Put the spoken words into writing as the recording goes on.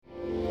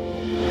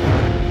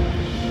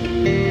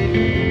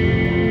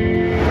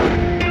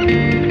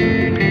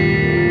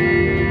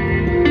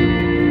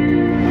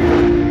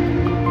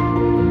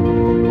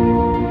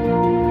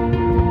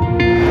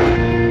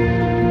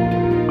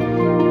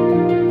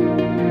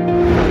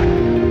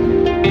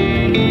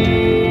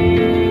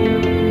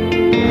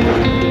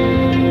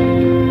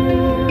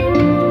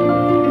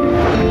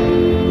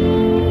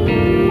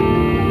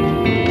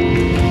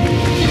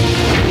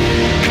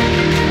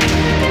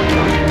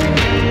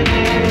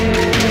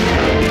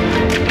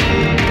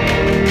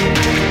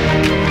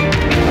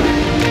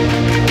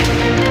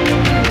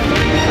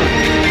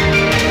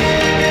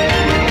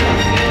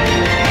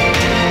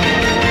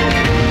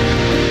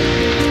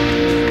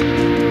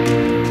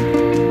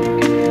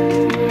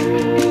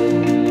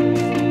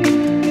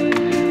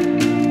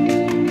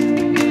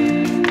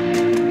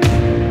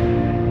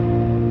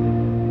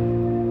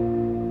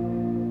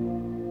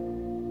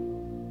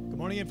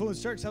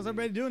Church. How's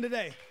everybody doing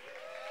today?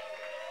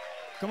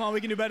 Come on, we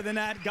can do better than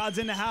that. God's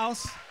in the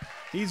house.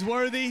 He's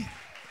worthy.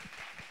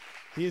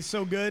 He is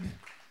so good.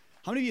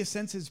 How many of you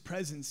sense his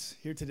presence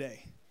here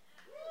today?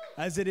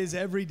 As it is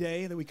every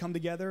day that we come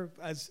together,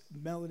 as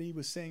Melody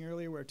was saying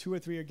earlier, where 2 or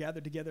 3 are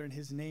gathered together in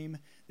his name,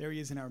 there he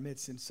is in our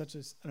midst. And such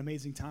an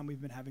amazing time we've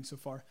been having so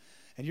far.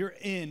 And you're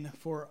in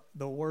for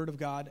the word of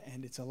God,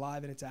 and it's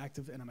alive and it's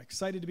active. And I'm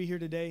excited to be here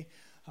today.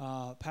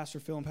 Pastor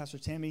Phil and Pastor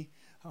Tammy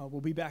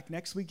will be back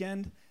next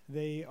weekend.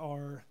 They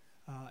are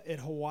at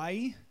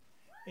Hawaii.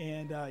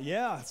 And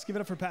let's give it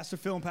up for Pastor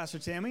Phil and Pastor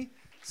Tammy.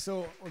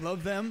 So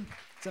love them.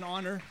 It's an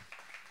honor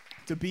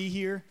to be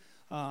here.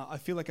 I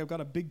feel like I've got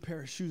a big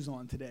pair of shoes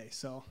on today,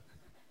 so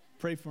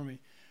pray for me.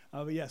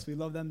 But yes, we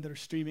love them that are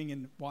streaming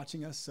and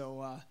watching us.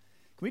 So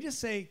can we just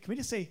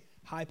say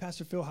hi,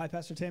 Pastor Phil, hi,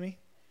 Pastor Tammy?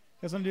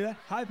 You guys want to do that?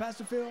 Hi,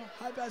 Pastor Phil,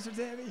 hi, Pastor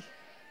Tammy.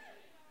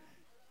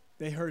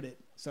 They heard it,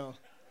 so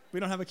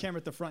we don't have a camera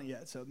at the front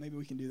yet, so maybe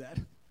we can do that.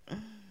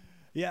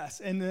 Yes,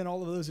 and then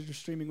all of those that are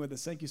streaming with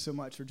us, thank you so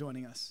much for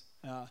joining us.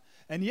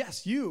 And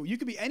yes, you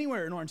could be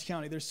anywhere in Orange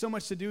County. There's so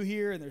much to do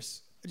here, and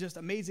there's just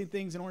amazing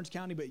things in Orange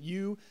County, but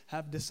you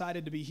have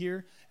decided to be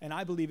here, and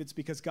I believe it's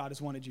because God has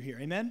wanted you here.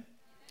 Amen?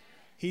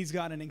 He's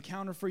got an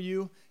encounter for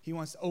you. He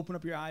wants to open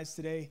up your eyes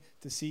today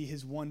to see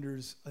his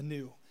wonders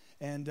anew.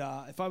 And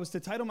if I was to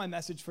title my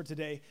message for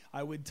today,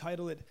 I would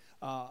title it,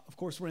 of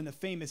course, we're in the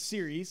Famous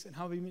series. And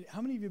how many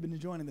of you have been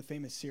enjoying the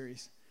Famous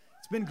series?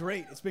 It's been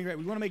great. It's been great.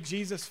 We want to make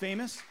Jesus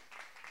famous.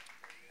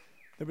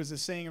 There was a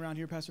saying around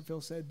here, Pastor Phil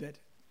said, that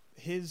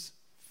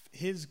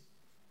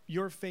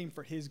your fame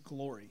for his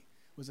glory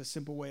was a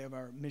simple way of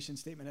our mission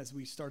statement as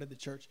we started the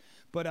church.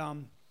 But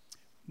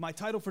my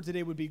title for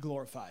today would be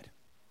Glorified.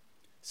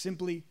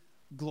 Simply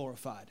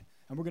Glorified.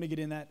 And we're going to get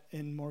in that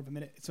in more of a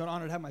minute. It's an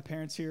honor to have my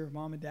parents here,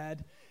 mom and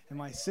dad, and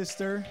my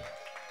sister,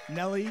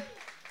 Nellie.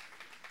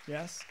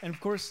 Yes. And, of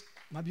course,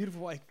 my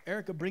beautiful wife,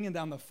 Erica, bringing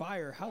down the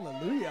fire.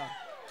 Hallelujah.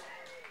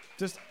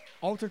 Just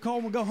altar call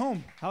and we'll go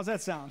home. How's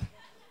that sound?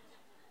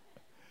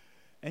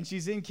 And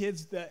she's in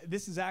kids.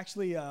 This is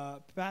actually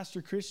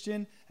Pastor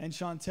Christian and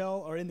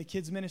Chantel are in the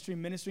kids ministry,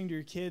 ministering to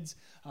your kids.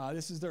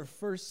 This is their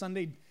first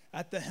Sunday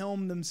at the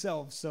helm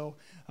themselves. So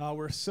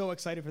we're so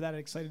excited for that.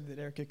 Excited that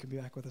Erica could be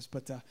back with us.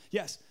 But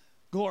yes,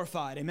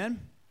 glorified. Amen.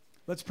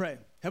 Let's pray.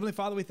 Heavenly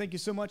Father, we thank you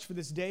so much for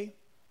this day.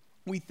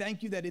 We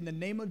thank you that in the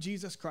name of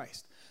Jesus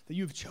Christ, that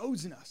you've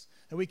chosen us,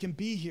 that we can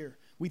be here.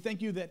 We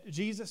thank you that,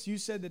 Jesus, you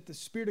said that the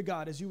Spirit of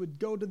God, as you would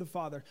go to the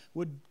Father,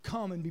 would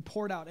come and be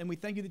poured out. And we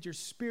thank you that your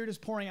Spirit is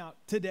pouring out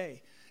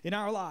today in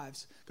our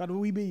lives. God, will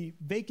we be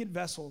vacant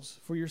vessels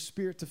for your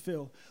Spirit to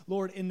fill?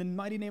 Lord, in the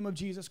mighty name of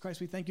Jesus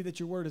Christ, we thank you that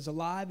your word is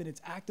alive and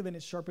it's active and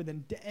it's sharper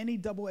than any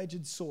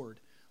double-edged sword.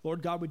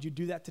 Lord God, would you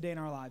do that today in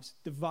our lives?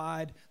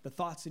 Divide the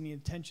thoughts and the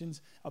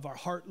intentions of our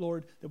heart,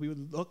 Lord, that we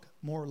would look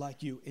more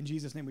like you. In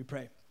Jesus' name we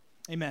pray.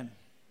 Amen.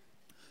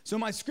 So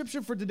my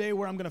scripture for today,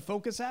 where I'm going to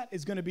focus at,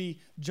 is going to be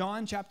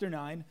John chapter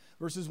 9,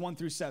 verses 1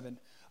 through 7.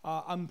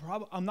 I'm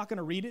not going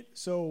to read it,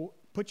 so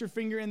put your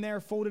finger in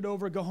there, fold it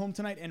over, go home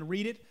tonight and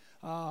read it.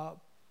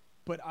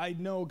 But I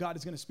know God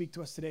is going to speak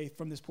to us today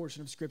from this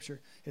portion of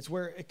scripture. It's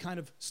where it kind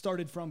of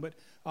started from. But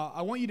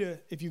I want you to,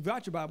 if you've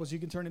got your Bibles, you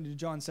can turn into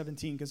John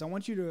 17, because I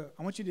want you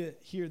to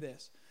hear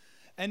this.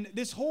 And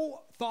this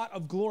whole thought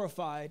of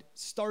glorified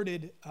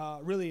started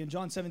really in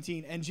John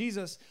 17. And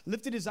Jesus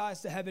lifted his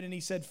eyes to heaven and he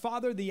said,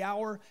 Father, the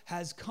hour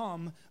has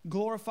come.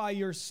 Glorify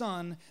your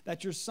Son,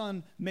 that your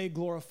Son may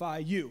glorify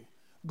you.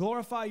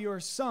 Glorify your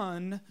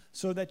Son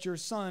so that your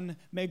Son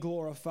may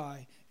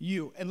glorify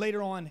you. And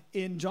later on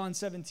in John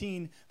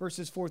 17,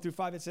 verses 4 through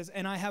 5, it says,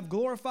 And I have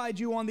glorified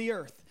you on the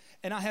earth,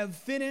 and I have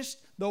finished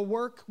the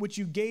work which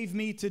you gave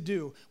me to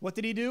do. What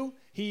did he do?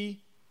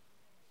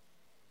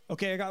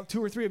 Okay, I got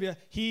 2 or 3 of you.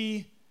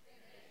 He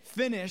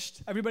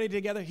finished, everybody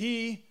together,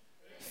 he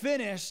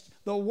finished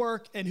the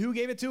work. And who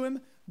gave it to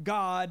him?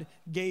 God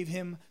gave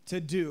him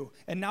to do.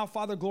 And now,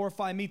 Father,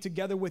 glorify me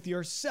together with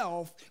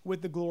yourself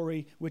with the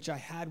glory which I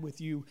had with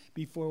you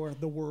before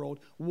the world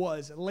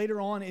was. Later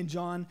on in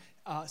John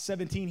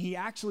 17, he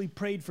actually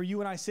prayed for you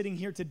and I sitting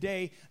here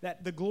today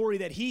that the glory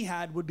that he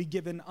had would be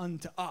given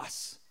unto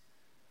us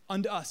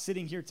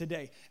sitting here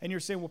today. And you're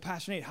saying, well,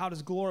 Pastor Nate, how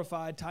does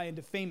glorified tie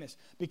into famous?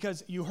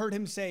 Because you heard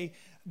him say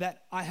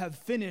that I have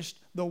finished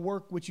the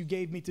work which you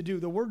gave me to do.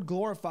 The word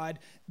glorified,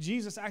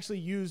 Jesus actually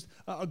used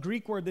a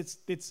Greek word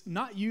that's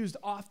not used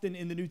often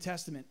in the New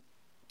Testament.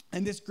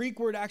 And this Greek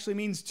word actually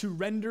means to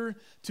render,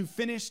 to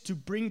finish, to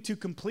bring to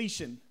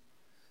completion.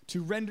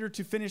 To render,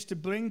 to finish, to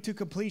bring to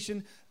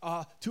completion,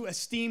 to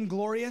esteem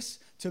glorious,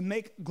 to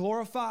make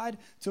glorified,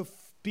 to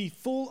be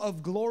full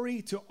of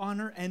glory, to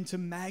honor, and to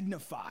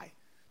magnify.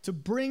 To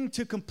bring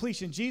to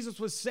completion. Jesus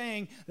was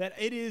saying that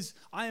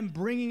I am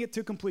bringing it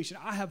to completion.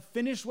 I have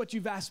finished what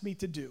you've asked me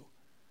to do.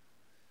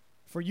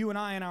 For you and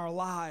I in our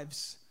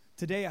lives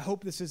today, I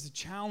hope this is a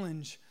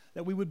challenge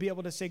that we would be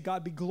able to say,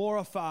 God, be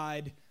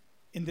glorified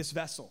in this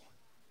vessel.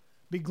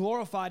 be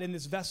glorified in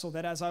this vessel,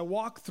 that as I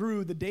walk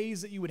through the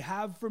days that you would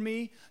have for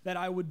me, that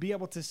I would be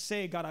able to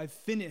say, God, I've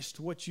finished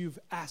what you've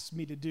asked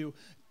me to do.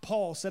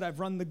 Paul said, I've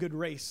run the good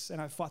race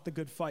and I've fought the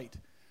good fight,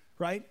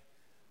 right?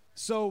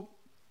 So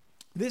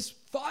this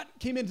thought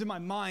came into my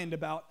mind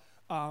about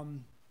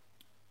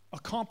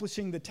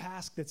accomplishing the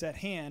task that's at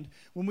hand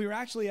when we were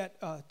actually at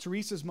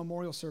Teresa's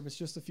memorial service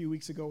just a few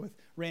weeks ago with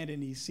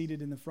Randon. He's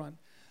seated in the front.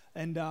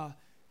 And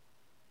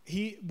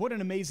what an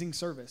amazing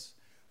service.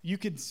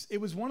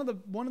 It was one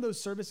of those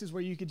services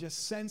where you could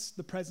just sense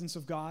the presence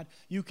of God.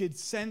 You could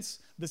sense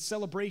the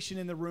celebration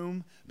in the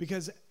room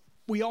because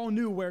we all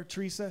knew where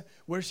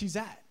she's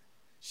at.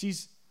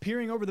 She's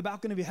peering over the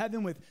balcony of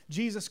heaven with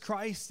Jesus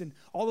Christ and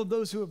all of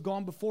those who have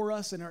gone before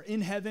us and are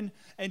in heaven,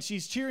 and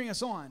she's cheering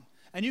us on.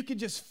 And you could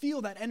just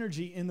feel that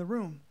energy in the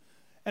room.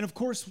 And of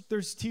course,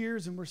 there's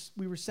tears and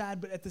we were sad,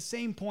 but at the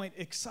same point,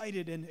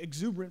 excited and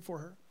exuberant for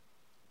her.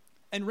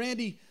 And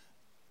Randy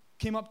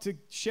came up to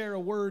share a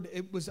word.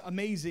 It was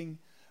amazing.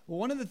 Well,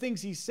 one of the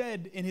things he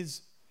said in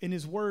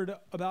his word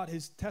about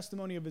his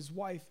testimony of his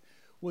wife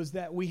was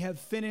that we have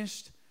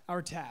finished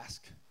our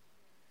task.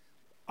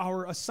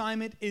 Our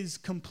assignment is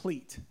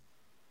complete.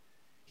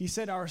 He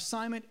said our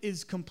assignment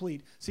is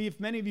complete. See, if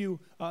many of you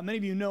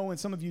know and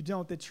some of you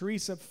don't, that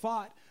Teresa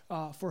fought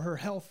for her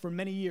health for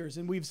many years,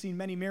 and we've seen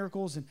many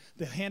miracles and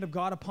the hand of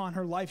God upon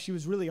her life. She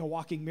was really a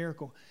walking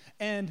miracle.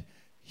 And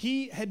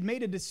he had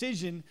made a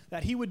decision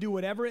that he would do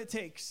whatever it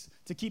takes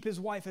to keep his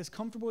wife as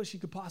comfortable as she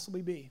could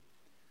possibly be.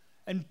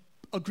 And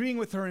agreeing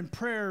with her in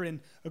prayer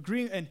and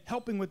agreeing and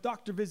helping with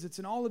doctor visits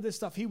and all of this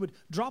stuff, he would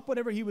drop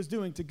whatever he was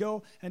doing to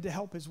go and to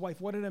help his wife.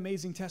 What an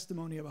amazing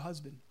testimony of a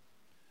husband.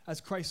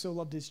 As Christ so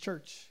loved his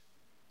church,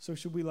 so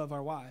should we love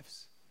our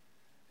wives.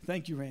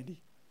 Thank you,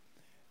 Randy.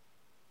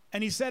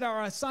 And he said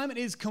our assignment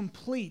is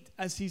complete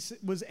as he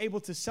was able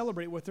to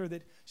celebrate with her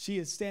that she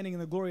is standing in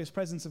the glorious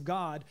presence of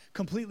God,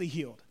 completely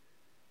healed.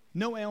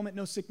 No ailment,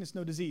 no sickness,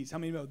 no disease. How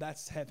many know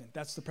that's heaven?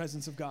 That's the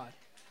presence of God.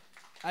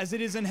 As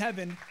it is in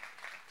heaven,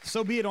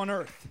 so be it on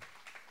earth.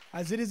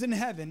 As it is in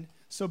heaven,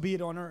 so be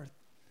it on earth.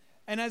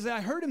 And as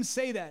I heard him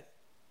say that,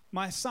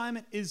 my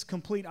assignment is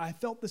complete, I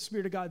felt the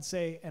Spirit of God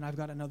say, and I've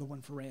got another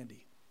one for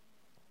Randy.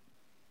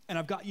 And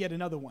I've got yet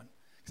another one.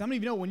 Because how many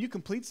of you know when you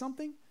complete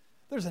something,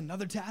 there's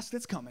another task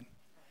that's coming.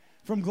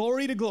 From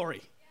glory to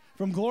glory.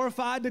 From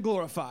glorified to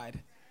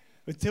glorified.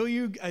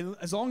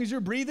 As long as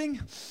you're breathing,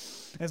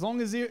 as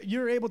long as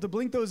you're able to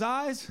blink those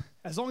eyes,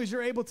 as long as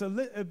you're able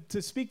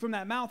to speak from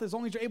that mouth, as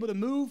long as you're able to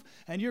move,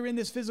 and you're in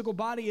this physical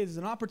body, it is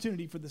an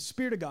opportunity for the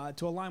Spirit of God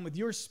to align with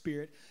your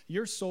spirit,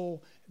 your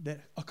soul, that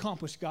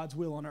accomplish God's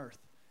will on earth.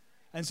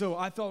 And so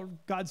I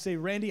felt God say,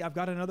 Randy, I've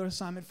got another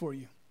assignment for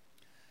you.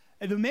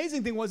 And the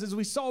amazing thing was, as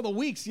we saw the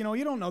weeks, you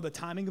don't know the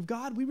timing of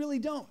God. We really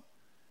don't.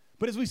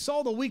 But as we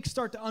saw the weeks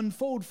start to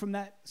unfold from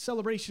that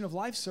celebration of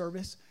life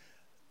service,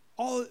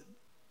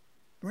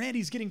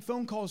 Randy's getting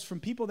phone calls from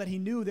people that he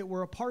knew that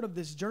were a part of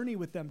this journey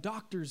with them,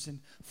 doctors and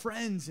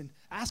friends, and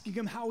asking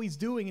him how he's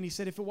doing. And he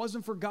said, if it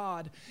wasn't for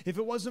God, if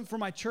it wasn't for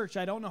my church,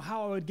 I don't know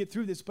how I would get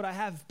through this, but I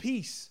have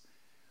peace.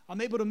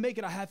 I'm able to make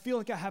it. I feel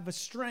like I have a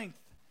strength.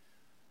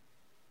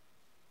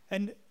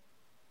 And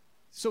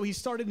so he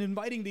started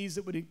inviting these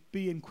that would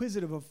be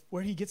inquisitive of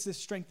where he gets this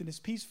strength and his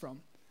peace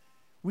from.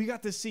 We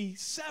got to see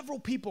several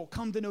people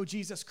come to know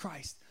Jesus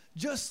Christ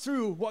just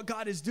through what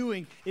God is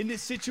doing in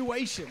this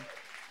situation.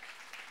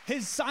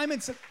 His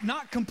assignment's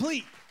not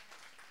complete.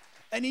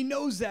 And he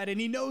knows that,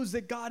 and he knows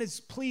that God is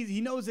pleased.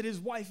 He knows that his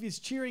wife is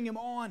cheering him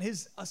on.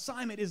 His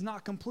assignment is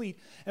not complete.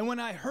 And when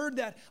I heard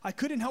that, I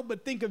couldn't help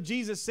but think of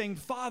Jesus saying,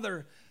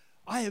 Father,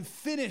 I have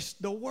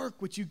finished the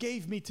work which you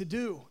gave me to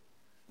do.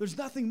 There's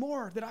nothing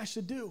more that I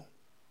should do.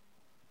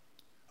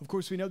 Of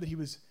course, we know that he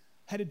was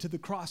headed to the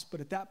cross, but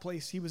at that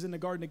place, he was in the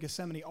Garden of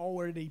Gethsemane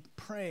already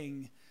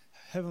praying,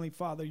 Heavenly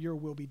Father, your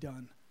will be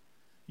done.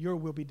 Your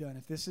will be done.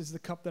 If this is the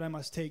cup that I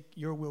must take,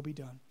 your will be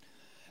done.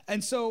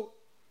 And so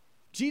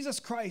Jesus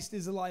Christ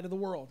is the light of the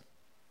world.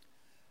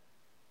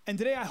 And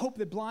today I hope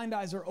that blind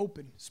eyes are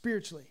open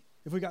spiritually.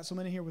 If we got so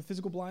many here with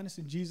physical blindness,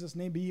 in Jesus'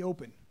 name be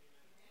open.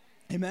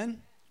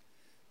 Amen?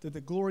 That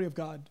the glory of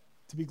God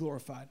to be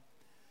glorified.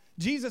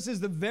 Jesus is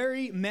the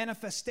very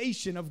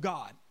manifestation of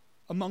God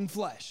among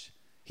flesh.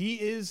 He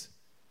is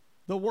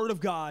the Word of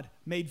God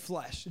made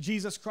flesh.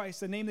 Jesus Christ,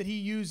 the name that he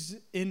used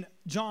in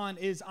John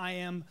is, I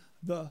am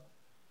the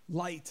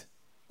light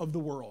of the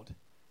world.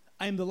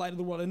 I am the light of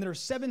the world. And there are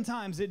 7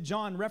 times that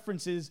John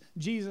references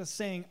Jesus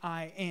saying,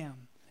 I am.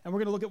 And we're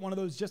going to look at one of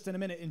those just in a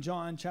minute in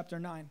John chapter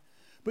 9.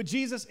 But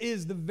Jesus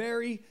is the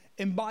very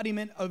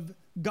embodiment of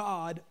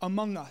God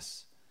among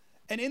us.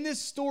 And in this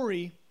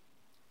story,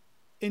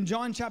 in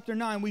John chapter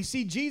 9, we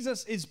see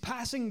Jesus is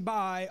passing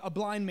by a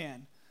blind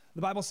man.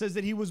 The Bible says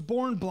that he was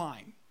born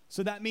blind.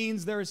 So that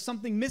means there is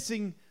something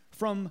missing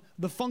from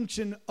the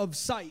function of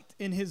sight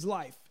in his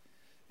life.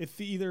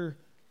 If either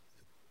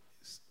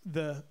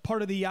the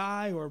part of the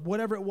eye or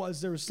whatever it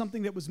was, there was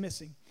something that was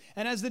missing.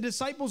 And as the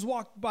disciples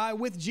walked by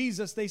with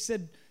Jesus, they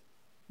said,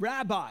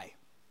 Rabbi,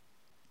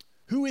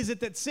 who is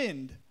it that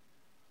sinned?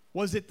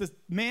 Was it the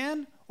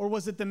man or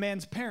was it the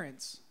man's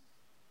parents?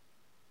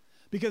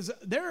 Because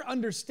their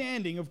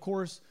understanding, of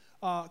course,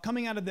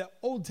 coming out of the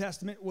Old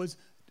Testament was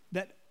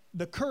that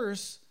the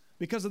curse,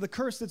 because of the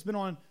curse that's been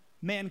on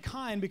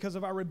mankind because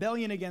of our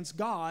rebellion against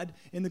God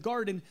in the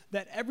garden,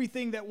 that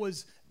everything that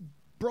was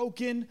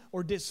broken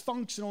or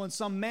dysfunctional in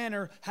some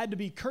manner had to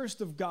be cursed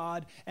of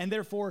God, and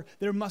therefore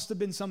there must have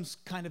been some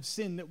kind of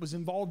sin that was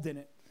involved in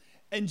it.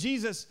 And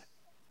Jesus,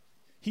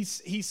 he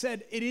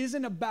said, it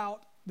isn't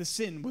about the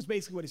sin, was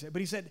basically what he said. But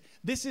he said,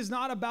 this is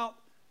not about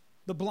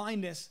the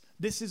blindness.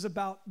 This is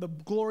about the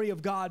glory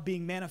of God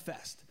being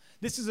manifest.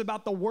 This is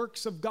about the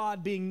works of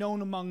God being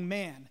known among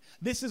man.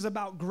 This is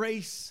about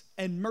grace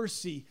and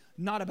mercy,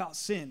 not about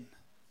sin.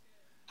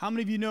 How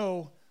many of you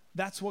know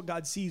that's what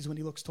God sees when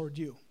he looks toward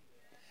you?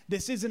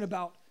 This isn't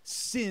about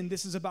sin.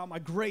 This is about my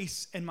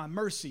grace and my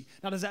mercy.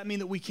 Now, does that mean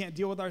that we can't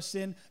deal with our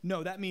sin?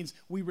 No, that means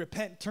we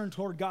repent, turn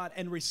toward God,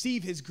 and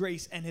receive his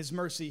grace and his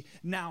mercy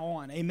now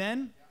on.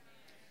 Amen?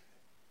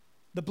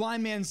 The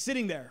blind man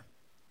sitting there.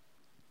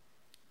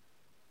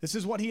 This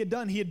is what he had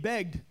done. He had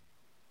begged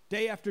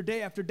day after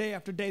day after day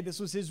after day. This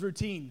was his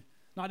routine.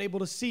 Not able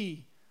to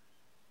see.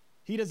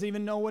 He doesn't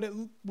even know what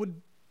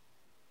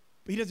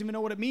he doesn't even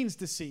know what it means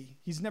to see.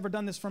 He's never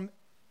done this from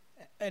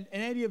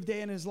any of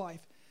day in his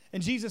life.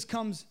 And Jesus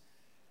comes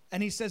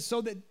and he says, so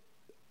that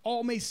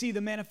all may see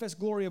the manifest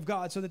glory of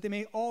God, so that they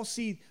may all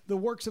see the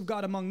works of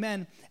God among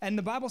men. And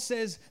the Bible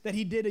says that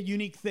he did a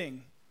unique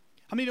thing.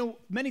 How many know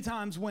many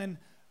times when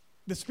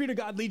the Spirit of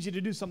God leads you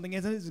to do something,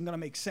 it isn't going to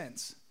make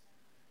sense?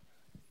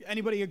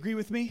 Anybody agree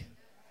with me?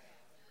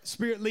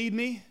 Spirit lead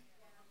me?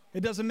 It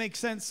doesn't make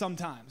sense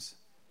sometimes.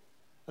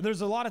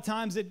 There's a lot of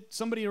times that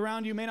somebody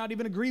around you may not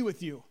even agree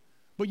with you,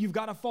 but you've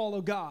got to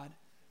follow God.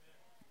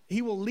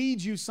 He will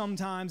lead you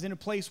sometimes in a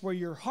place where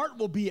your heart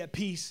will be at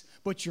peace,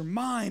 but your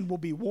mind will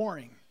be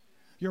warring.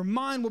 Your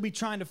mind will be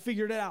trying to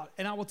figure it out.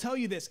 And I will tell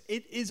you this,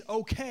 it is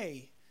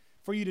okay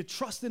for you to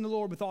trust in the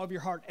Lord with all of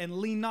your heart and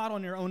lean not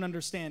on your own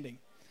understanding.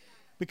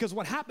 Because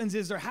what happens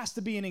is there has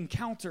to be an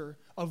encounter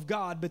of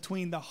God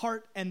between the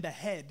heart and the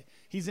head.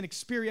 He's an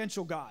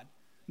experiential God.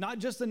 Not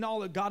just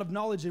a God of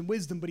knowledge and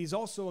wisdom, but he's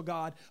also a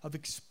God of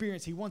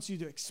experience. He wants you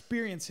to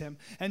experience him.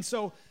 And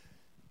so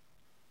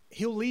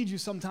he'll lead you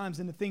sometimes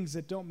into things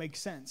that don't make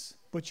sense,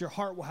 but your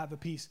heart will have a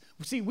peace.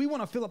 See, we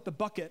want to fill up the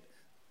bucket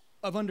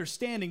of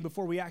understanding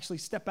before we actually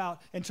step out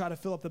and try to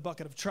fill up the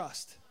bucket of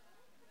trust.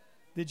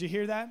 Did you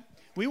hear that?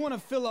 We want to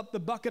fill up the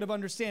bucket of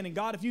understanding.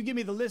 God, if you give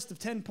me the list of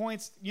 10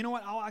 points, you know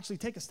what? I'll actually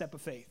take a step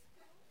of faith.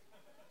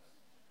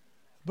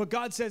 But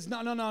God says,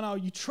 no.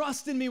 You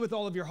trust in me with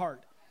all of your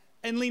heart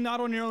and lean not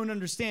on your own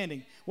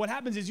understanding. What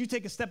happens is you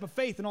take a step of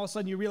faith and all of a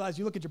sudden you realize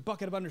you look at your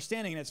bucket of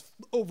understanding and it's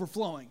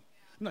overflowing.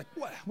 I'm like,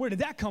 what? Where did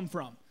that come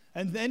from?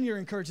 And then you're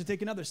encouraged to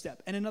take another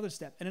step and another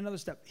step and another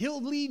step.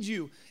 He'll lead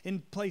you in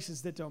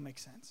places that don't make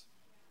sense,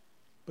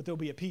 but there'll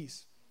be a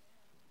peace.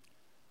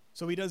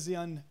 So he does the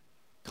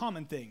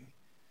uncommon thing.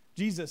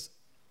 Jesus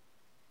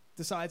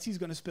decides he's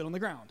going to spit on the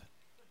ground,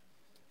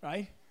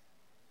 right?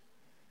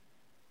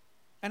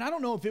 And I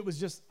don't know if it was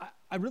just,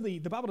 the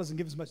Bible doesn't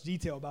give us much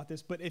detail about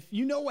this, but if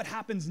you know what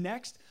happens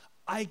next,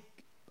 I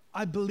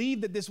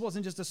believe that this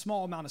wasn't just a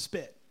small amount of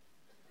spit.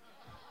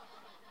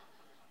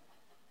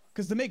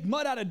 Because to make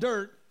mud out of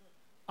dirt,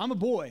 I'm a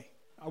boy.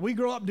 We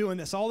grow up doing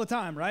this all the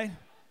time, right?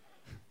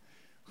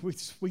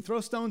 We throw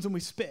stones and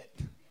we spit.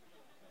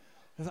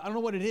 I don't know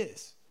what it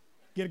is.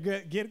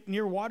 Get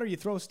near water, you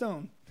throw a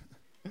stone.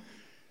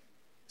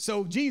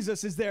 So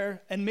Jesus is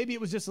there, and maybe it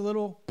was just a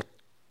little,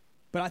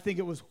 but I think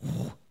it was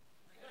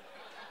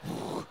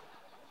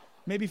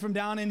maybe from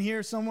down in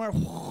here somewhere.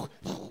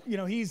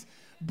 He's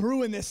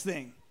brewing this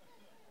thing.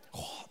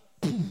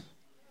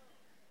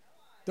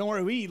 Don't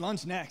worry, we eat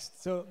lunch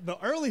next. So the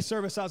early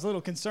service I was a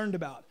little concerned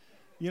about.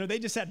 They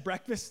just had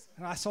breakfast,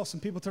 and I saw some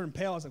people turn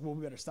pale. I was like, well,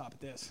 we better stop at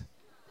this.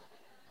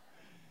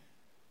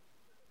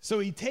 So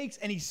he takes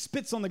and he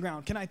spits on the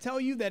ground. Can I tell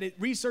you that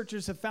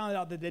researchers have found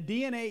out that the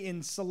DNA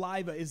in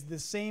saliva is the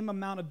same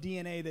amount of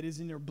DNA that is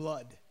in your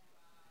blood.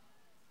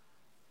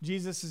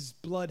 Jesus'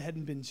 blood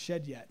hadn't been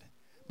shed yet,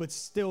 but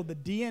still the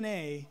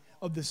DNA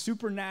of the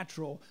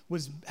supernatural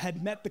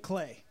had met the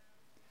clay.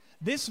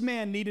 This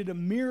man needed a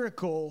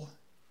miracle,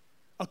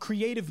 a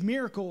creative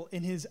miracle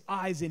in his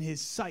eyes, in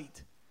his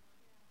sight.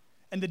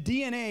 And the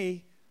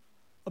DNA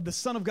of the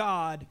Son of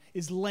God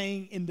is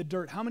laying in the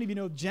dirt. How many of you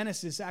know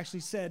Genesis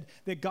actually said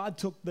that God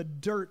took the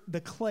dirt, the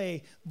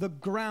clay, the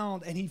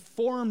ground, and he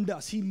formed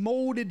us. He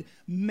molded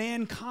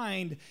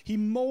mankind. He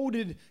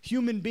molded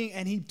human being,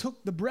 and he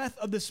took the breath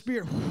of the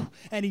Spirit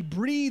and he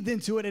breathed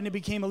into it, and it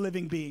became a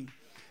living being.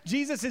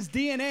 Jesus'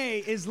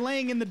 DNA is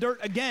laying in the dirt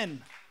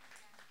again.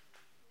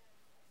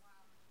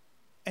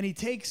 And he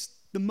takes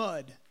the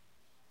mud.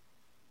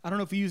 I don't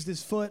know if he used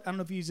his foot. I don't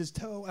know if he used his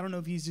toe. I don't know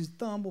if he used his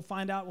thumb. We'll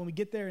find out when we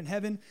get there in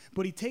heaven.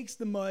 But he takes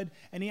the mud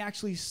and he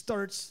actually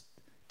starts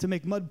to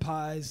make mud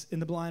pies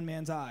in the blind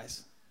man's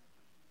eyes.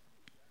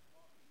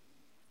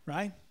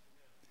 Right?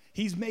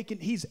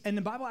 And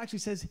the Bible actually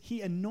says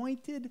he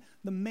anointed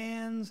the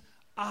man's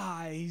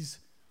eyes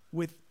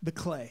with the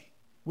clay,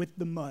 with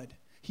the mud.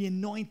 He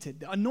anointed.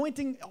 The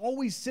anointing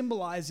always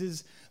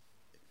symbolizes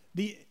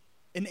the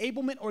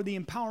enablement or the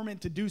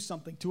empowerment to do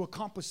something, to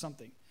accomplish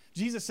something.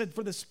 Jesus said,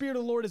 for the Spirit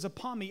of the Lord is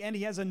upon me, and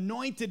he has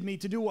anointed me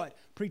to do what?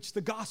 Preach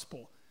the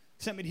gospel.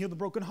 Sent me to heal the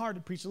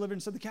brokenhearted, preach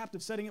deliverance to the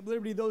captive, setting at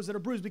liberty those that are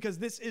bruised, because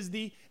this is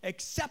the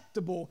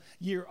acceptable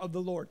year of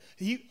the Lord.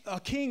 A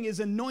king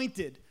is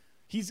anointed.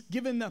 He's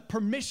given the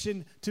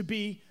permission to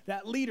be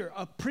that leader.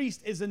 A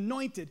priest is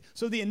anointed.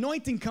 So the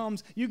anointing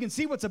comes, you can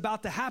see what's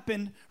about to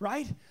happen,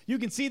 right? You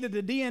can see that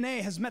the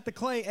DNA has met the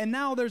clay, and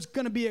now there's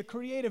going to be a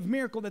creative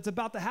miracle that's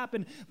about to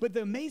happen. But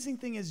the amazing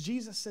thing is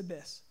Jesus said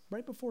this,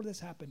 right before this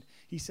happened.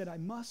 He said, I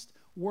must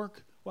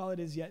work while it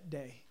is yet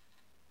day.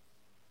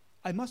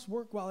 I must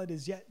work while it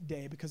is yet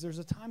day, because there's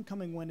a time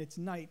coming when it's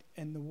night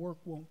and the work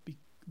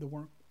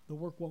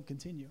won't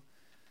continue.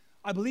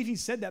 I believe he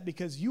said that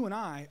because you and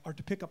I are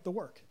to pick up the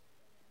work.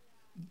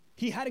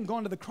 He hadn't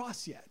gone to the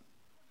cross yet.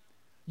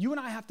 You and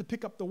I have to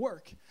pick up the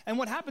work. And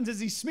what happens is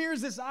he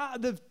smears this,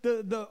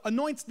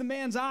 anoints the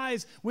man's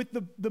eyes with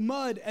the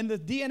mud and the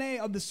DNA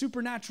of the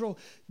supernatural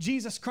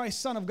Jesus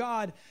Christ, Son of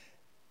God.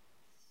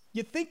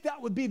 You'd think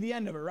that would be the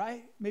end of it,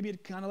 right? Maybe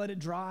it kind of let it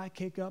dry,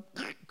 cake up,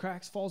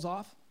 cracks, falls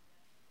off.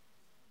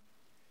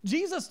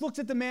 Jesus looks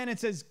at the man and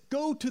says,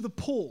 go to the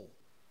pool.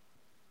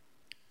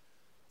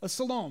 A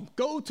Siloam,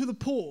 go to the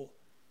pool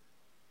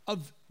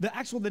of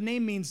the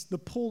name means the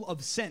pool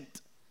of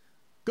scent.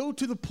 Go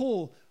to the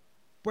pool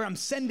where I'm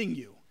sending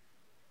you.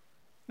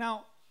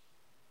 Now,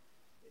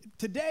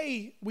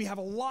 today we have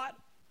a lot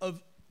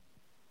of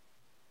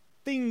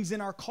things in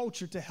our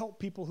culture to help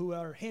people who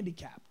are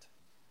handicapped,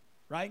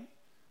 right?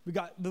 We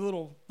got the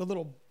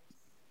little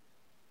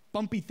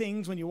bumpy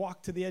things when you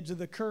walk to the edge of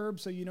the curb,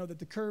 so you know that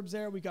the curb's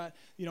there. We got,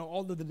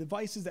 all of the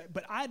devices that,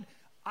 but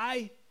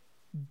I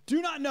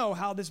do not know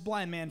how this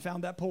blind man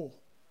found that pool.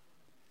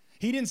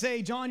 He didn't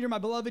say, John, you're my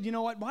beloved. You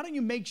know what? Why don't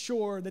you make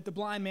sure that the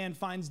blind man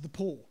finds the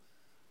pool?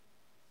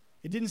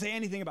 It didn't say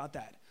anything about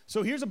that.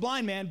 So here's a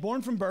blind man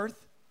born from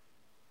birth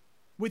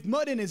with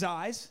mud in his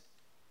eyes.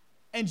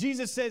 And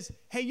Jesus says,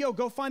 hey,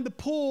 go find the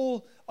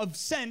pool of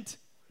scent.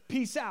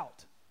 Peace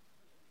out.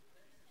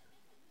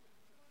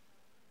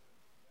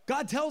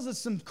 God tells us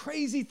some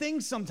crazy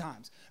things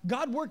sometimes.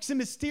 God works in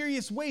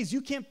mysterious ways. You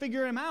can't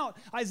figure him out.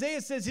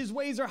 Isaiah says his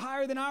ways are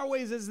higher than our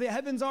ways. As the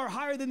heavens are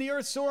higher than the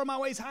earth, so are my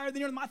ways higher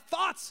than yours. My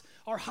thoughts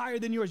are higher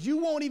than yours. You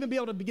won't even be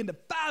able to begin to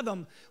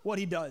fathom what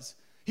he does.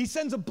 He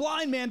sends a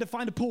blind man to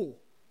find a pool.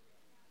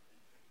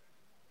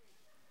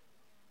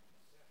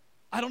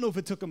 I don't know if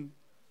it took him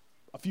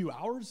a few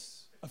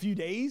hours, a few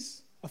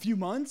days, a few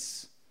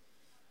months.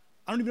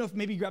 I don't even know if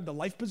maybe he grabbed a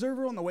life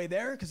preserver on the way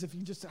there, because if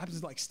he just happens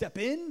to step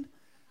in.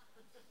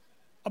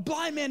 A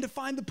blind man to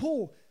find the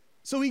pool.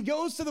 So he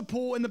goes to the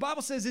pool, and the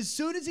Bible says as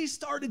soon as he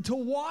started to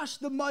wash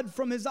the mud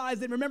from his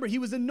eyes, and remember, he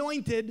was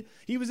anointed,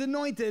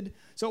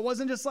 so it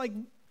wasn't just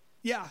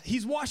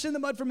he's washing the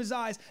mud from his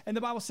eyes, and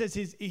the Bible says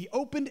he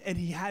opened and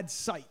he had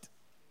sight.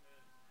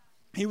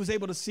 He was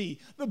able to see.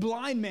 The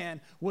blind man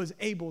was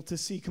able to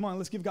see. Come on,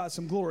 let's give God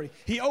some glory.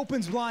 He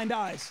opens blind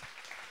eyes.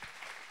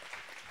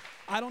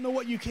 I don't know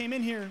what you came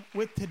in here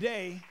with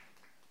today,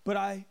 but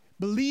I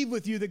believe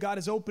with you that God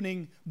is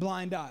opening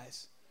blind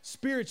eyes.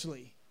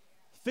 Spiritually,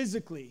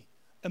 physically,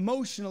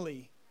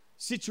 emotionally,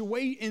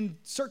 in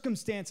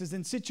circumstances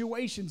and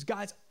situations,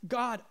 guys,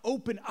 God,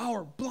 open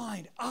our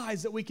blind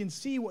eyes that we can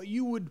see what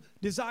you would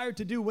desire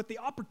to do, what the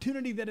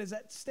opportunity that is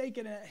at stake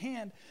and at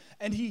hand.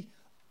 And he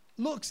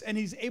looks and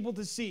he's able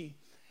to see.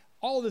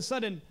 All of a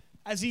sudden,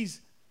 I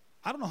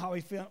don't know how he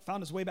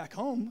found his way back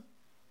home.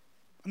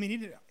 I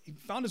mean, he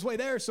found his way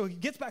there, so he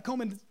gets back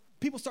home and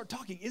people start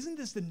talking. Isn't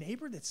this the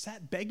neighbor that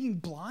sat begging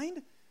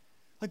blind?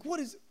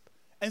 What is...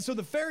 And so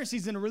the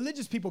Pharisees and the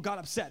religious people got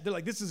upset. They're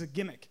like, this is a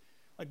gimmick.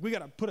 We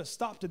got to put a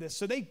stop to this.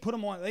 So they put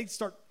him on. They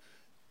start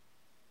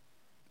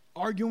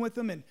arguing with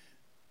him and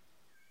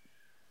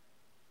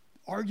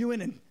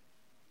arguing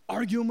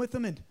with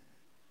him and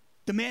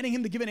demanding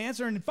him to give an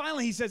answer. And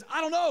finally he says,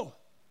 I don't know.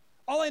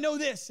 All I know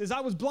is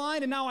I was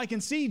blind and now I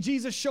can see.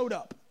 Jesus showed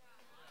up.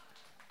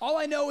 All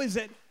I know is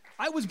that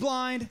I was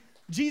blind,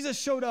 Jesus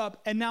showed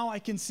up, and now I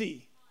can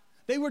see.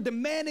 They were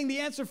demanding the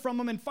answer from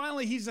him, and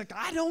finally he's like,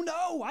 I don't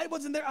know. I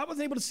wasn't there. I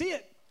wasn't able to see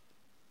it.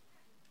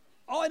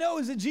 All I know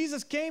is that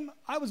Jesus came,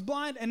 I was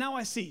blind, and now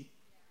I see.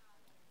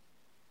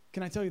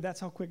 Can I tell you that's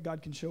how quick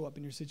God can show up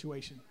in your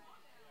situation?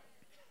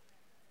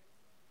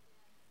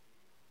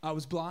 I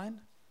was blind,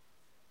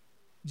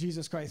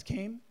 Jesus Christ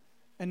came,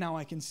 and now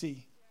I can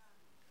see.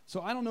 So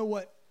I don't know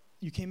what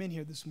you came in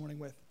here this morning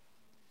with.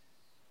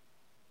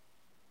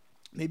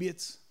 Maybe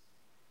it's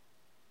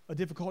a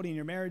difficulty in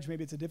your marriage.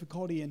 Maybe it's a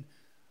difficulty in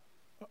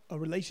a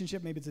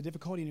relationship. Maybe it's a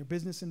difficulty in your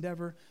business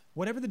endeavor.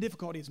 Whatever the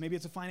difficulty is, maybe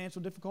it's a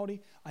financial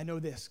difficulty. I know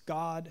this.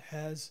 God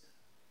has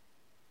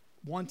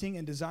wanting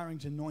and desiring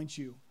to anoint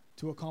you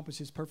to accomplish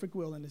his perfect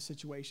will in this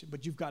situation,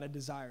 but you've got to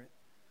desire it.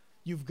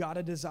 You've got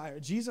to desire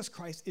it. Jesus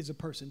Christ is a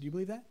person. Do you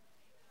believe that?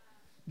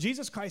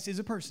 Jesus Christ is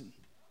a person.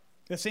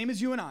 The same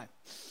as you and I.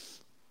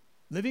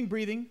 Living,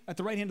 breathing at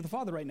the right hand of the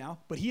Father right now,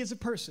 but he is a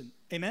person.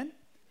 Amen?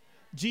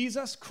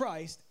 Jesus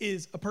Christ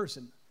is a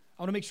person.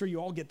 I want to make sure you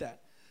all get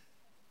that.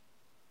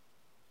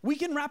 We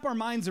can wrap our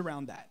minds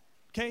around that,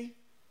 okay?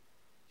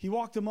 He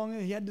walked among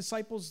it. He had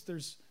disciples.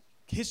 There's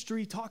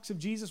history, talks of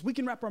Jesus. We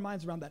can wrap our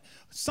minds around that.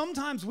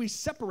 Sometimes we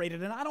separate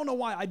it, and I don't know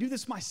why. I do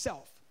this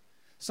myself.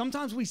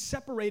 Sometimes we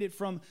separate it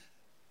from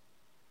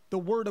the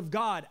Word of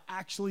God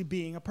actually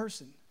being a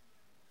person.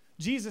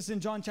 Jesus in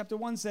John chapter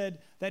 1 said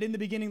that in the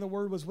beginning the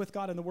Word was with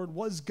God, and the Word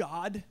was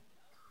God.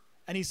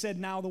 And he said,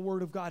 now the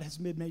Word of God has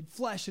been made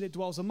flesh, and it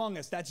dwells among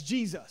us. That's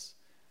Jesus.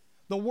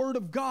 The Word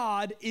of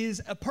God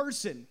is a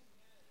person.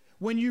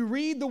 When you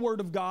read the Word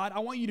of God, I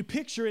want you to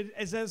picture it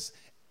as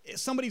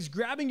somebody's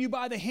grabbing you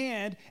by the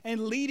hand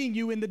and leading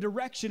you in the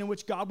direction in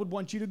which God would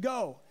want you to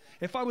go.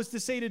 If I was to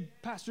say to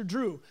Pastor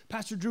Drew,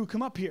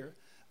 come up here,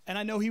 and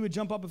I know he would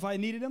jump up if I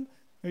needed him.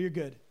 No, you're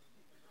good.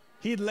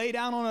 He'd lay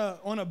down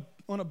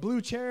on a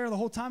blue chair the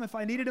whole time if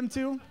I needed him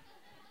to.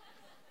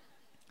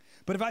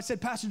 But if I said,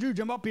 Pastor Drew,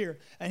 jump up here,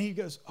 and he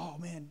goes, oh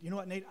man, you know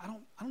what, Nate, I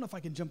don't know if I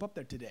can jump up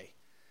there today.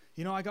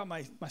 You know, I got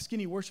my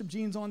skinny worship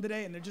jeans on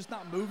today, and they're just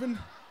not moving.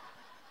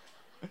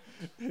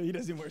 He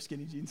doesn't wear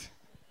skinny jeans.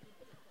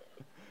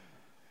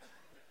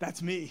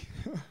 That's me.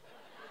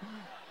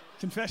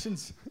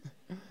 Confessions.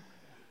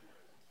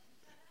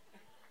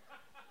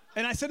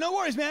 And I said, no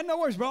worries, man. No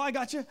worries, bro. I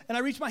got you. And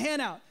I reach my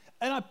hand out,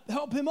 and I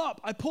help him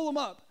up. I pull him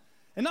up.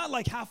 And not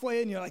like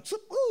halfway, and you're like,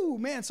 ooh,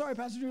 man, sorry,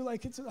 Pastor Drew,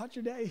 like, it's not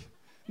your day.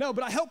 No,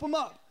 but I help him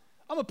up.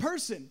 I'm a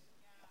person,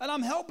 and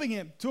I'm helping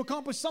him to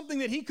accomplish something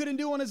that he couldn't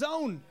do on his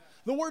own.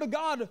 The Word of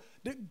God,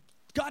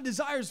 God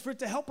desires for it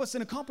to help us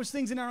and accomplish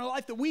things in our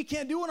life that we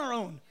can't do on our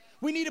own.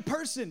 We need a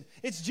person.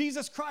 It's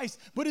Jesus Christ,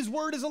 but his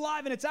word is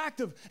alive and it's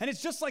active. And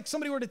it's just like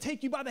somebody were to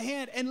take you by the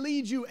hand and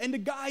lead you and to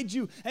guide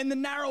you in the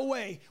narrow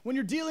way. When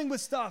you're dealing with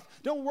stuff,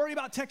 don't worry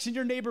about texting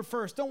your neighbor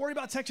first. Don't worry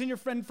about texting your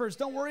friend first.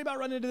 Don't worry about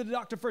running to the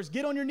doctor first.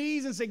 Get on your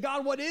knees and say,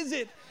 God, what is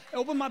it?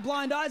 Open my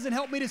blind eyes and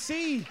help me to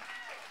see.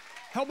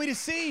 Help me to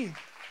see.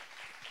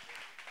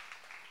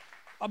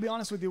 I'll be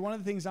honest with you. One of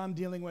the things I'm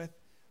dealing with,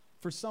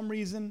 for some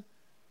reason,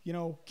 you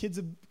know, kids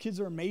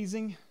are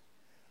amazing,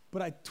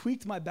 but I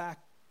tweaked my back.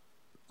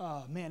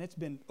 Man, it's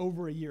been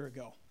over a year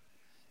ago.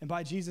 And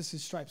by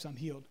Jesus' stripes, I'm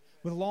healed.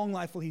 With long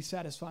life will he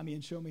satisfy me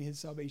and show me his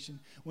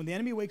salvation. When the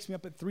enemy wakes me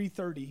up at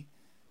 3:30,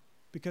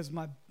 because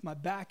my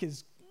back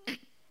is,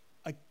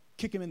 I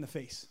kick him in the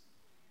face.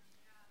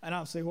 And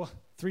I'll say, well,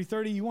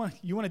 3:30, you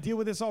want to deal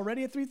with this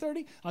already at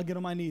 3:30? I'll get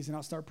on my knees and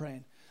I'll start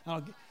praying.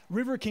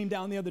 River came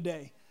down the other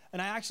day,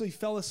 and I actually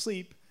fell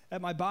asleep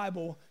at my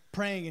Bible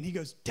praying, and he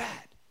goes,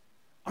 Dad,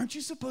 aren't you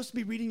supposed to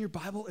be reading your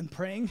Bible and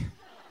praying?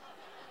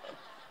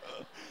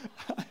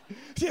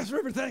 Yes,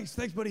 River, thanks,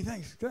 buddy,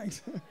 thanks.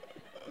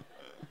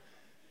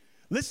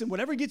 Listen,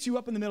 whatever gets you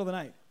up in the middle of the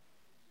night,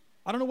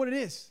 I don't know what it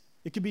is.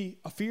 It could be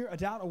a fear, a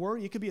doubt, a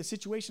worry. It could be a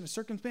situation, a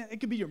circumstance. It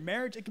could be your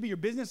marriage. It could be your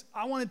business.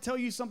 I want to tell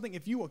you something.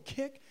 If you will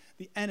kick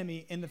the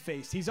enemy in the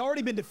face, he's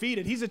already been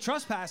defeated. He's a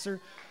trespasser.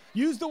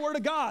 Use the word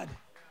of God.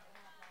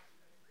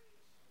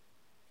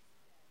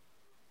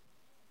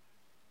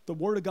 The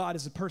word of God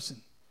is a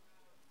person.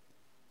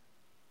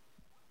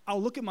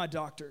 I'll look at my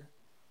doctor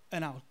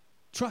and I'll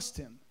trust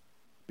him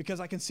because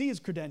I can see his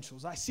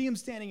credentials. I see him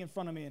standing in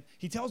front of me and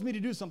he tells me to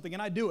do something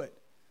and I do it.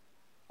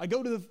 I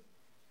go to the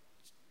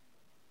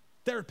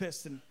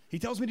therapist and he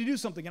tells me to do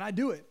something and I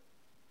do it.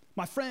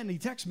 My friend, he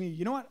texts me,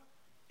 you know what?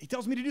 He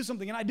tells me to do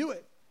something and I do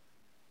it.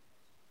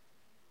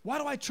 Why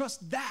do I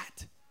trust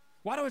that?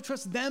 Why do I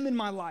trust them in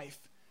my life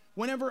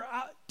whenever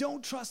I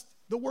don't trust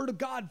the word of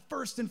God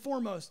first and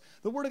foremost?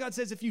 The word of God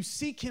says if you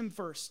seek him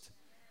first,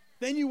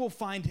 then you will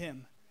find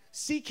him.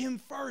 Seek him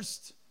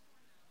first.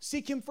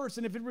 Seek him first.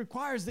 And if it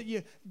requires that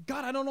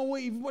God, I don't know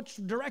which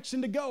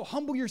direction to go,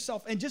 humble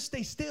yourself and just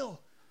stay still.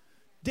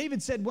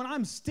 David said, when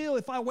I'm still,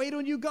 if I wait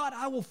on you, God,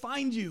 I will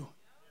find you.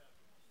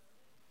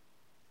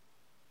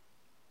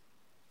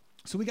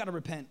 So we got to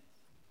repent.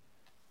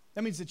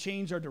 That means to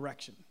change our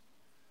direction,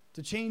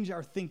 to change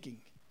our thinking.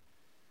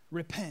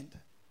 Repent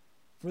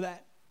for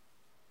that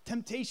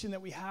temptation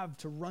that we have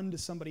to run to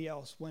somebody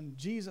else when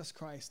Jesus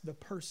Christ, the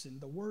person,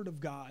 the Word of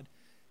God,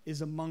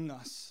 is among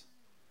us,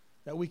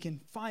 that we can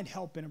find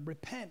help in and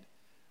repent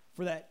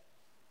for that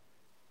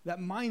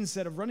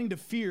mindset of running to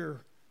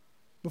fear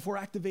before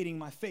activating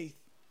my faith.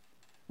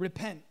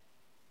 Repent.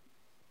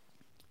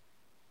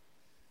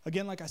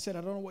 Again, like I said,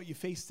 I don't know what you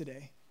face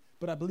today,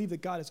 but I believe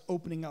that God is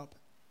opening up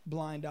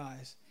blind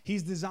eyes.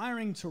 He's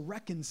desiring to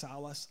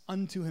reconcile us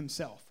unto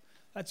himself.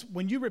 That's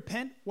when you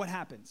repent, what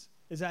happens?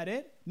 Is that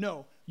it?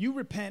 No. You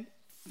repent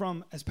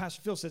from, as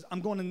Pastor Phil says,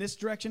 I'm going in this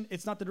direction.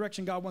 It's not the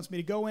direction God wants me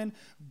to go in.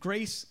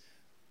 Grace,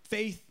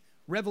 faith,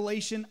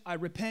 revelation. I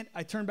repent.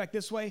 I turn back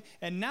this way.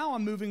 And now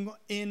I'm moving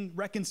in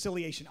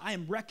reconciliation. I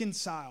am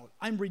reconciled.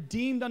 I'm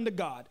redeemed unto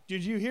God.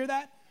 Did you hear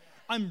that?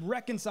 I'm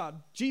reconciled.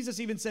 Jesus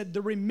even said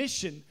the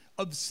remission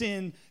of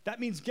sin.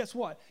 That means, guess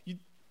what?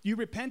 You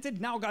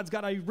repented. Now God's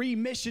got a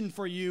remission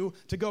for you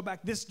to go back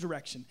this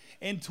direction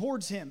and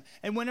towards him.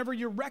 And whenever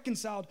you're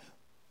reconciled,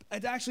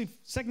 actually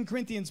 2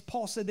 Corinthians,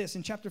 Paul said this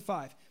in chapter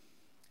 5.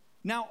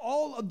 Now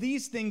all of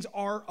these things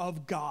are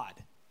of God,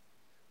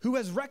 who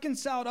has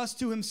reconciled us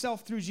to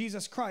himself through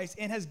Jesus Christ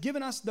and has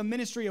given us the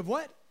ministry of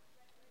what?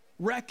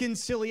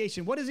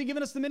 Reconciliation. What has he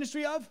given us the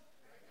ministry of?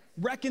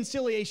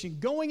 Reconciliation.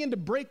 Going into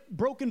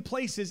broken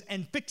places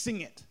and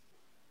fixing it.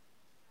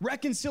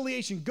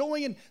 Reconciliation.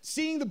 Going and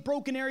seeing the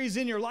broken areas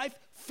in your life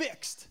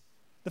fixed.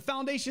 The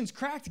foundation's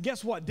cracked.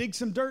 Guess what? Dig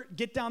some dirt,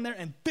 get down there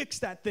and fix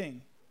that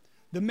thing.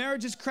 The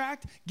marriage is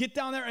cracked. Get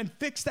down there and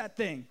fix that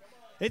thing.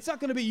 It's not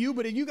going to be you,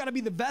 but you got to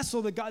be the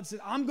vessel that God said,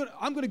 I'm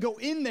going to go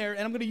in there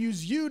and I'm going to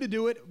use you to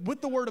do it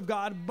with the word of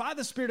God, by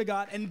the Spirit of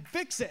God, and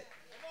fix it.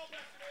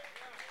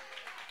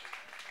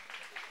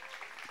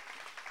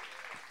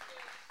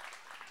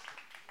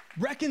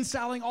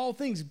 Reconciling all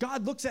things.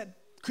 God looks at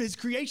his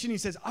creation. He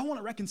says, I want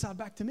to reconcile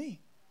back to me.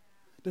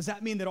 Does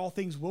that mean that all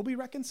things will be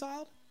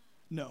reconciled?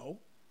 No.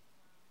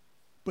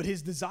 But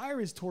his desire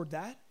is toward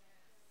that.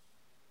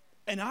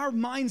 And our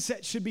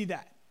mindset should be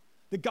that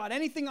God,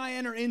 anything I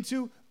enter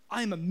into,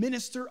 I am a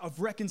minister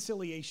of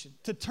reconciliation,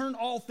 to turn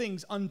all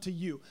things unto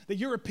you, that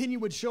your opinion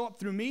would show up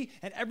through me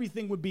and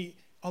everything would be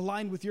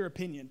aligned with your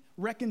opinion.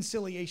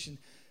 Reconciliation.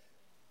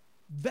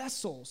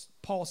 Vessels,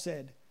 Paul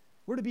said,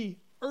 we're to be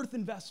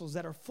earthen vessels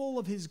that are full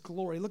of his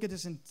glory. Look at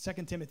this in 2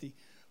 Timothy.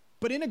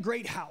 But in a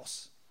great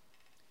house,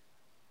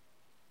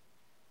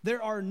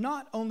 there are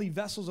not only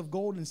vessels of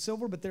gold and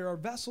silver, but there are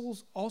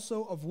vessels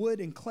also of wood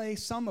and clay,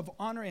 some of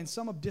honor and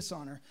some of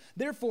dishonor.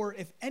 Therefore,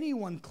 if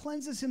anyone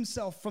cleanses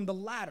himself from the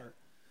latter,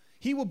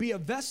 he will be a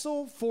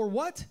vessel for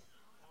what?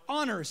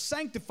 Honor,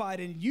 sanctified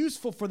and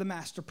useful for the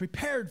master,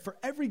 prepared for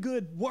every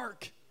good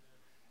work.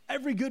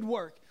 Every good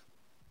work.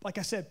 Like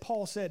I said,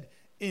 Paul said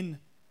in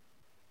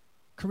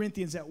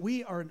Corinthians that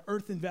we are an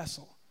earthen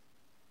vessel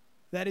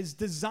that is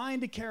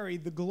designed to carry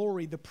the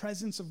glory, the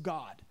presence of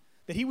God.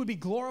 That he would be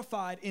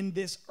glorified in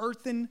this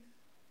earthen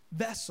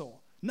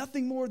vessel.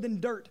 Nothing more than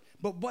dirt.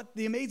 But what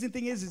the amazing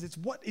thing is it's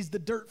what is the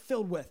dirt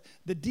filled with?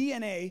 The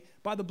DNA,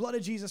 by the blood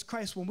of Jesus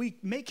Christ, when we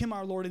make him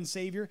our Lord and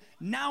Savior,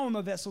 now I'm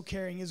a vessel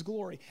carrying his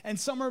glory. And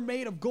some are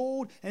made of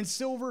gold and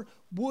silver,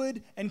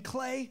 wood and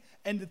clay.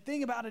 And the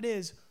thing about it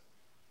is,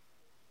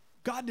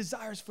 God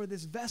desires for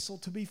this vessel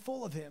to be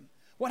full of him.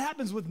 What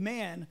happens with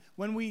man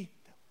when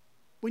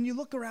you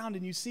look around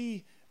and you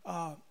see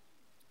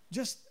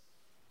just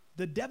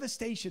the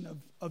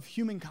devastation of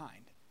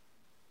humankind,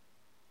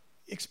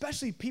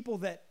 especially people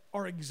that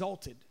are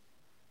exalted,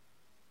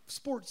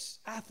 sports,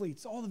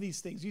 athletes, all of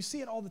these things. You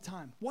see it all the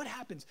time. What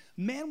happens?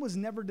 Man was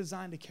never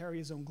designed to carry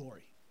his own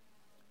glory.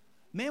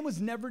 Man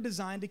was never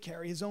designed to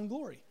carry his own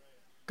glory.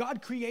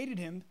 God created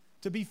him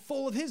to be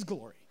full of his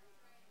glory.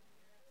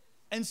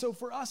 And so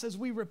for us, as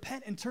we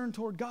repent and turn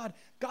toward God,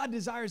 God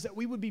desires that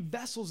we would be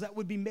vessels that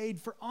would be made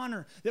for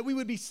honor, that we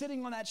would be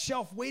sitting on that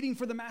shelf waiting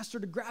for the master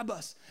to grab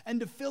us and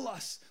to fill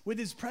us with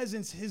his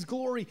presence, his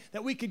glory,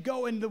 that we could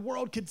go and the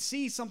world could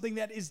see something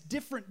that is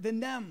different than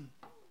them.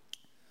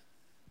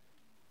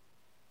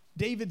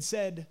 David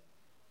said,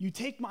 you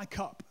take my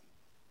cup.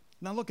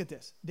 Now look at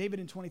this. David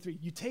in 23,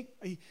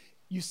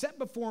 you set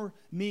before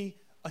me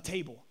a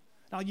table.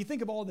 Now you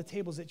think of all the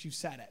tables that you've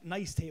sat at,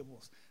 nice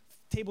tables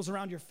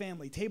around your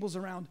family, tables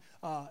around,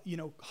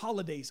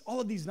 holidays, all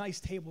of these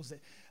nice tables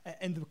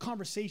and the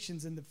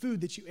conversations and the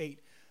food that you ate.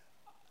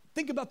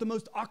 Think about the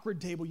most awkward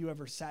table you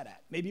ever sat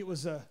at. Maybe it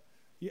was a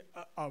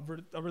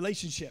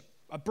relationship,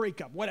 a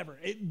breakup, whatever.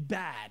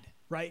 Bad,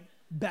 right?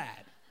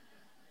 Bad.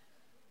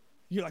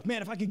 You're like,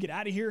 man, if I could get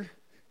out of here,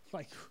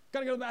 like,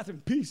 gotta go to the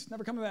bathroom, peace,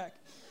 never coming back.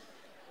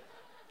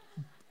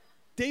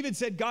 David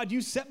said, God,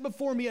 you set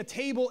before me a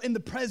table in the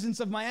presence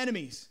of my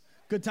enemies.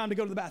 Good time to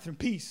go to the bathroom,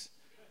 peace.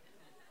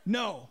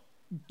 No,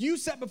 you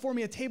set before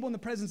me a table in the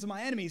presence of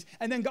my enemies.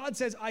 And then God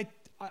says,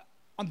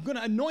 I'm going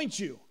to anoint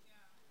you.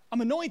 I'm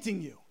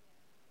anointing you.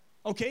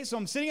 Okay, so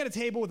I'm sitting at a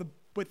table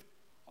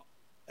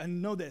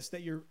and know this,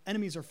 that your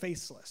enemies are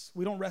faceless.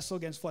 We don't wrestle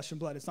against flesh and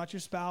blood. It's not your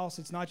spouse.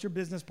 It's not your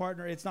business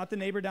partner. It's not the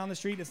neighbor down the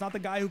street. It's not the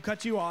guy who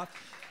cut you off.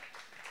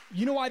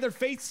 You know why they're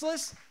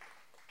faceless?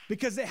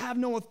 Because they have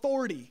no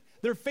authority.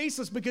 They're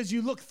faceless because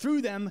you look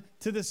through them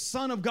to the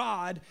Son of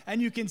God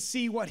and you can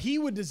see what he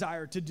would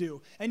desire to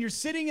do. And you're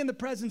sitting in the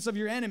presence of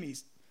your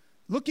enemies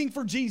looking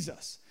for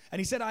Jesus. And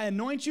he said, I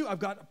anoint you. I've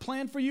got a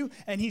plan for you.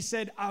 And he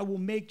said, I will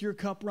make your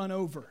cup run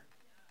over.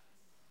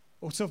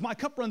 Oh, so if my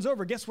cup runs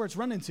over, guess where it's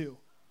running to?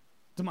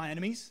 To my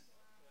enemies.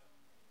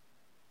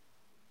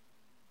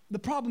 The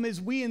problem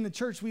is we in the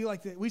church,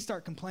 we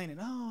start complaining.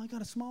 Oh, I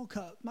got a small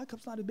cup. My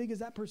cup's not as big as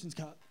that person's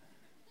cup.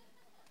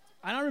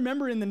 And I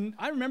remember in the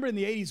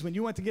 80s when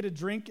you went to get a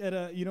drink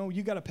at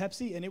you got a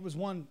Pepsi and it was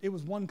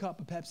one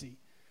cup of Pepsi.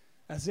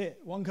 That's it,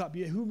 one cup.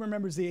 Yeah, who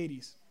remembers the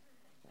 80s?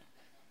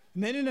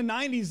 And then in the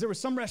 90s, there were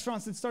some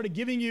restaurants that started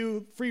giving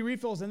you free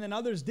refills and then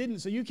others didn't.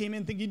 So you came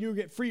in thinking you would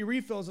get free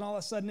refills and all of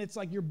a sudden it's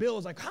like your bill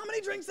is like, how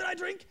many drinks did I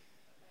drink?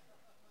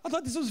 I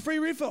thought this was free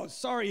refills.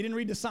 Sorry, you didn't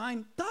read the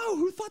sign. No,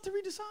 who thought to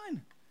read the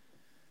sign?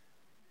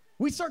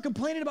 We start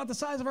complaining about the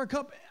size of our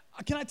cup.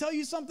 Can I tell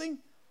you something?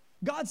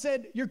 God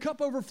said, your cup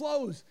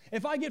overflows.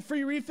 If I get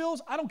free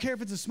refills, I don't care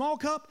if it's a small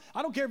cup.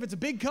 I don't care if it's a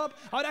big cup.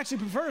 I'd actually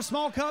prefer a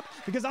small cup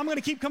because I'm going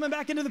to keep coming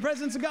back into the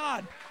presence of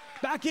God.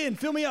 Back in,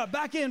 fill me up.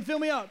 Back in, fill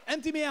me up.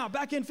 Empty me out.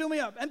 Back in, fill me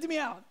up. Empty me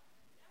out.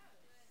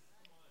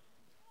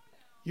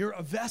 You're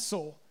a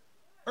vessel,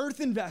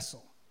 earthen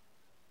vessel,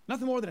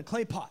 nothing more than a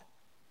clay pot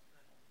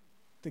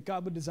that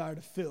God would desire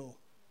to fill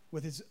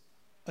with his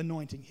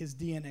anointing, his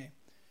DNA.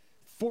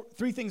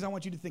 Three things I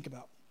want you to think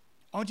about.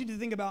 I want you to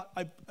think about,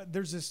 I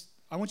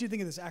want you to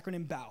think of this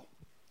acronym BOW,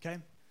 okay?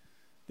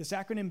 This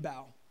acronym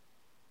BOW.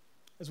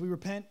 As we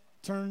repent,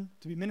 turn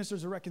to be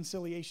ministers of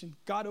reconciliation,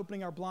 God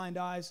opening our blind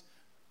eyes,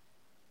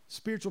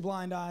 spiritual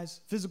blind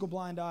eyes, physical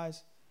blind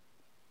eyes,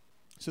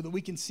 so that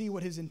we can see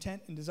what his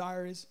intent and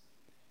desire is.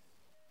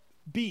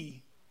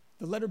 B,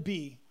 the letter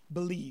B,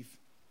 believe.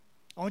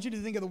 I want you to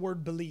think of the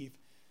word believe.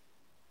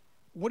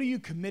 What are you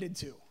committed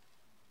to?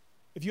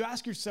 If you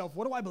ask yourself,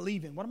 what do I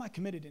believe in? What am I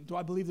committed in? Do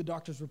I believe the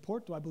doctor's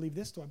report? Do I believe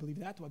this? Do I believe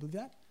that? Do I believe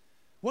that?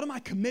 What am I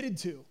committed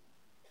to?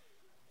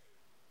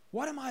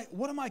 What am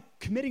I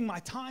committing my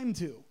time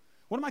to?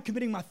 What am I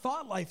committing my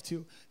thought life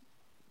to?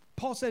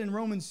 Paul said in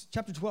Romans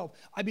chapter 12,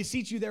 I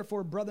beseech you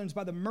therefore, brethren,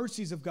 by the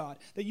mercies of God,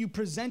 that you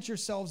present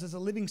yourselves as a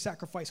living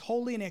sacrifice,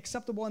 holy and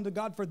acceptable unto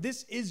God, for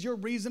this is your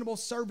reasonable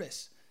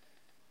service,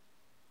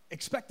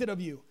 expected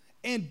of you.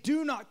 And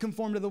do not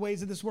conform to the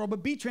ways of this world,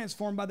 but be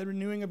transformed by the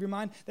renewing of your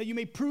mind, that you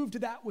may prove to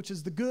that which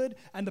is the good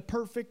and the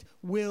perfect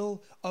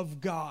will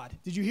of God.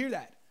 Did you hear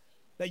that?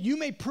 That you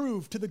may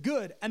prove to the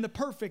good and the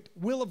perfect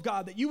will of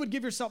God, that you would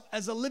give yourself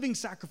as a living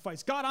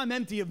sacrifice. God, I'm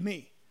empty of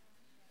me.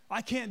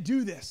 I can't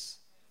do this.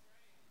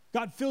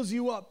 God fills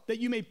you up that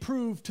you may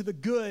prove to the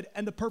good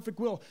and the perfect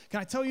will.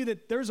 Can I tell you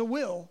that there's a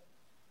will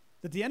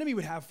that the enemy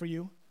would have for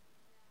you,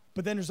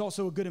 but then there's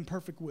also a good and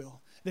perfect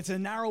will. That's a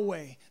narrow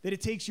way, that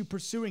it takes you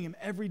pursuing him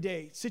every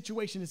day,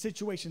 situation to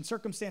situation,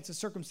 circumstance to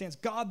circumstance.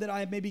 God, that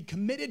I may be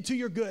committed to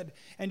your good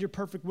and your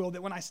perfect will,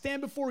 that when I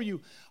stand before you,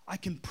 I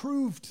can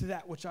prove to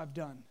that which I've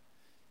done,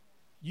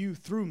 you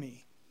through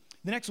me.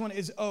 The next one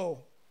is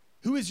O.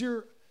 Who is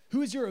your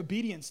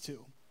obedience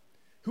to?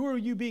 Who are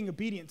you being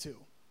obedient to?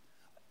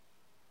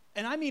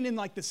 And I mean in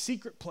like the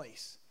secret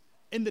place,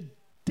 in the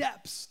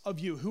depths of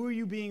you. Who are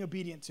you being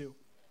obedient to?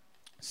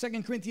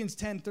 2 Corinthians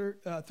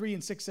 10:3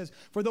 and 6 says,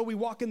 for though we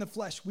walk in the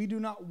flesh, we do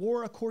not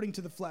war according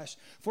to the flesh.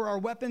 For our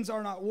weapons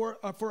are not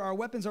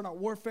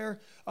warfare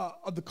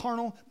of the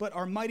carnal, but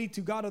are mighty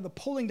to God of the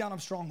pulling down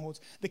of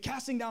strongholds, the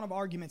casting down of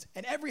arguments,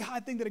 and every high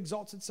thing that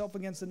exalts itself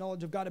against the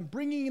knowledge of God, and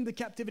bringing into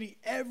captivity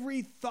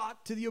every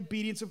thought to the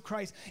obedience of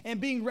Christ,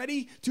 and being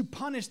ready to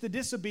punish the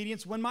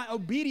disobedience when my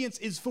obedience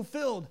is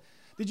fulfilled.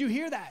 Did you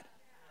hear that?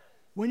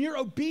 When you're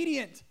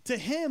obedient to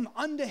him,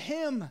 unto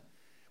him,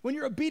 when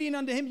you're obedient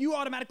unto him, you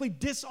automatically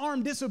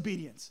disarm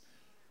disobedience.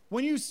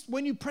 When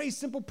you pray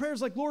simple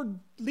prayers like, Lord,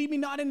 lead me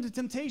not into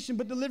temptation,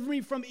 but deliver me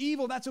from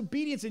evil, that's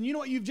obedience. And you know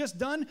what you've just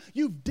done?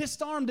 You've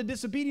disarmed the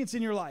disobedience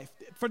in your life.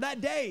 For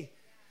that day,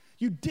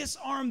 you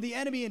disarm the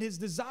enemy and his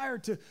desire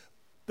to,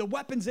 the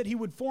weapons that he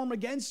would form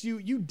against you,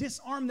 you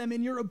disarm them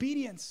in your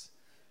obedience.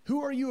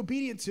 Who are you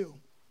obedient to?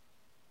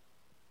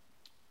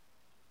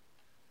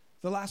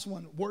 The last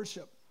one,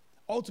 worship.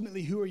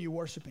 Ultimately, who are you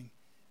worshiping?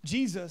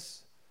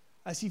 Jesus,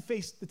 as he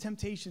faced the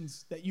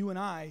temptations that you and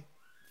I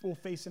will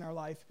face in our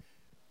life,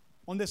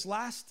 on this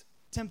last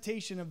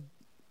temptation of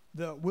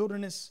the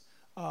wilderness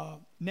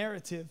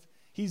narrative,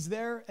 he's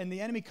there and the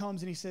enemy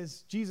comes and he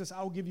says, Jesus,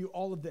 I will give you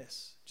all of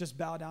this. Just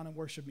bow down and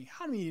worship me.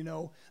 How many of you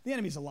know the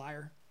enemy's a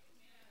liar?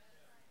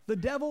 The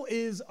devil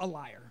is a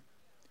liar.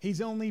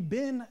 He's only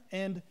been,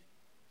 and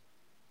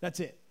that's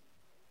it.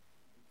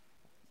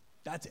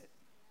 That's it.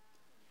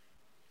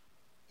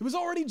 It was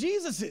already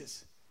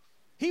Jesus's.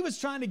 He was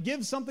trying to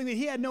give something that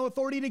he had no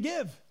authority to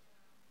give.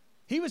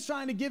 He was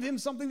trying to give him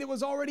something that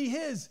was already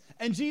his.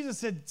 And Jesus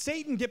said,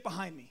 Satan, get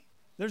behind me.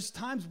 There's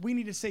times we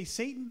need to say,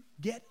 Satan,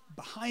 get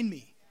behind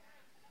me.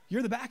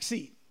 You're the back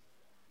seat.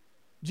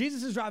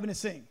 Jesus is driving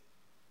this thing.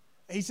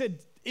 He said,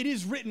 it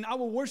is written, I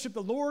will worship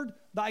the Lord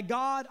thy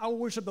God. I will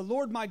worship the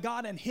Lord my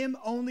God, and him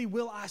only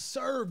will I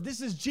serve. This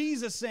is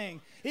Jesus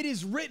saying, it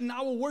is written,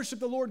 I will worship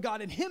the Lord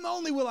God, and him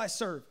only will I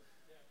serve.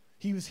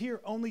 He was here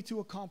only to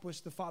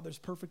accomplish the Father's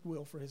perfect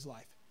will for his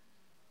life.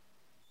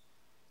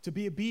 To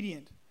be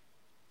obedient.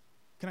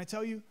 Can I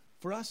tell you,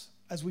 for us,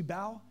 as we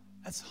bow,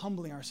 that's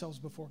humbling ourselves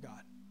before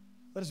God.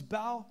 Let us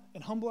bow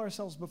and humble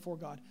ourselves before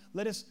God.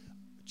 Let us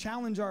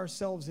challenge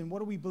ourselves in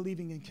what are we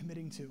believing and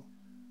committing to.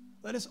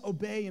 Let us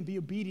obey and be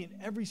obedient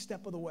every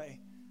step of the way.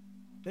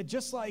 That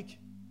just like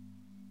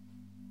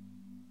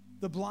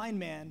the blind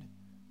man,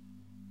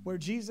 where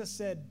Jesus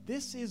said,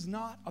 this is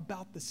not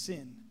about the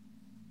sin.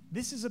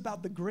 This is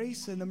about the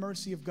grace and the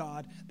mercy of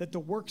God, that the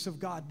works of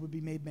God would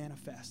be made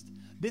manifest.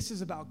 This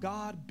is about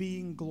God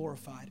being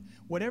glorified.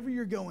 Whatever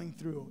you're going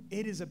through,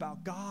 it is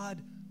about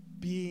God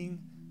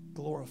being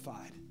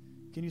glorified.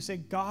 Can you say,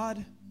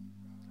 God,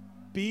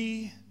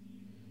 be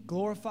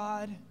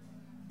glorified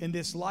in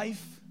this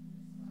life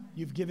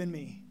you've given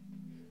me?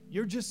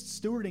 You're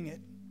just stewarding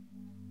it.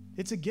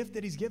 It's a gift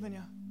that he's given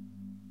you.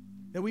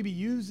 That we be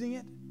using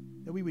it,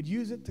 that we would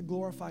use it to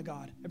glorify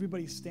God.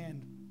 Everybody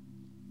stand.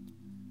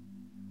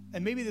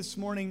 And maybe this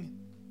morning,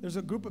 there's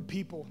a group of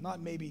people, not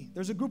maybe,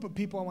 there's a group of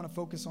people I want to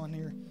focus on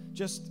here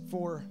just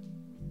for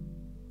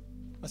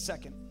a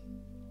second.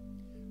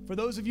 For For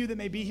those of you that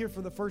may be here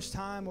for the first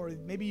time, or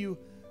maybe you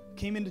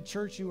came into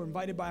church, you were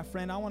invited by a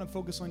friend, I want to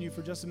focus on you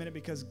for just a minute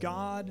because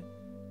God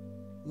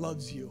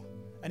loves you.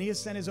 And he has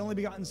sent his only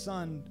begotten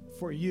Son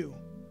for you.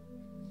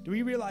 Do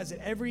we realize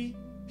that every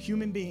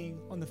human being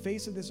on the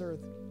face of this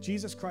earth,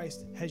 Jesus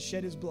Christ has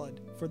shed his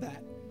blood for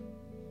that?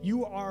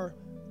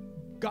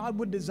 God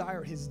would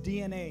desire his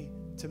DNA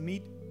to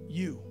meet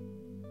you.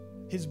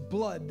 His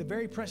blood, the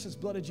very precious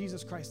blood of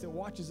Jesus Christ that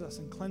washes us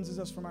and cleanses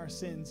us from our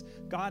sins,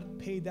 God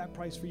paid that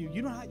price for you.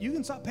 You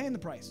can stop paying the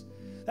price.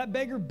 That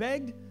beggar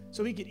begged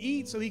so he could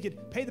eat, so he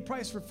could pay the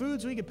price for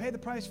food, so he could pay the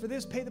price for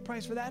this, pay the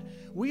price for that.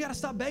 We got to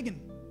stop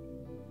begging.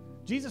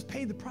 Jesus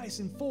paid the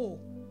price in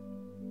full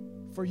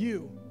for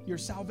you, your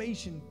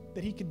salvation,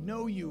 that he could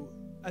know you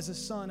as a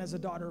son, as a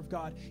daughter of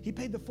God. He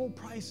paid the full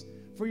price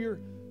for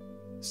your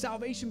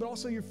salvation, but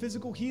also your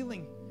physical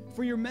healing,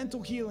 for your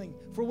mental healing,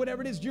 for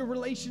whatever it is, your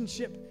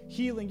relationship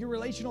healing, your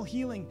relational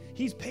healing.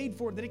 He's paid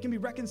for it, that it can be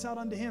reconciled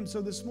unto him. So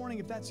this morning,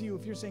 if that's you,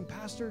 if you're saying,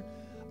 Pastor,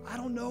 I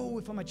don't know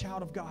if I'm a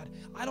child of God.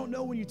 I don't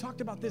know, when you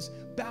talked about this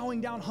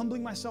bowing down,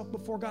 humbling myself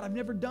before God, I've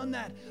never done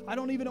that. I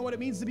don't even know what it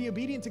means to be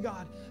obedient to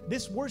God.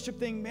 This worship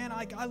thing, man,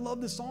 I love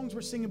the songs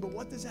we're singing, but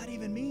what does that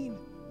even mean?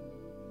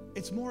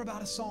 It's more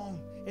about a song.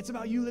 It's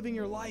about you living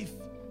your life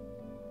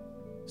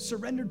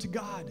surrendered to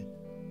God.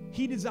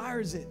 He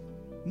desires it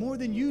more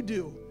than you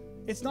do.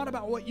 It's not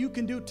about what you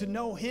can do to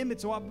know him.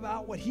 It's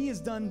about what he has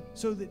done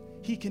so that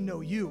he can know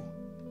you.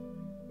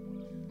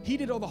 He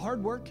did all the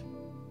hard work.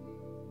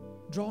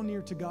 Draw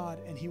near to God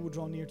and he will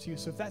draw near to you.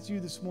 So if that's you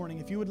this morning,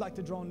 if you would like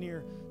to draw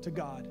near to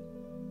God,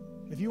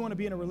 if you want to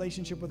be in a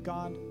relationship with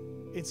God,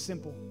 it's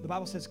simple. The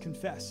Bible says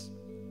confess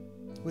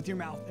with your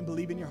mouth and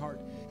believe in your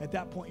heart. At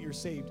that point, you're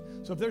saved.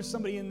 So if there's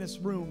somebody in this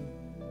room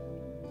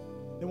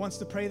that wants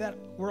to pray that,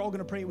 we're all going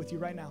to pray it with you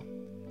right now.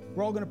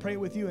 We're all going to pray it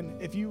with you.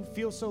 And if you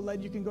feel so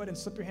led, you can go ahead and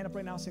slip your hand up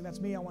right now saying,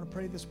 that's me. I want to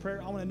pray this prayer.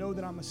 I want to know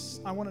that I'm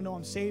saved. I want to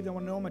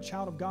know I'm a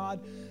child of God.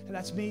 And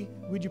that's me.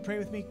 Would you pray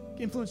with me?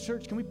 Influence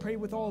Church, can we pray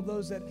with all of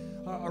those that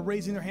are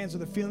raising their hands or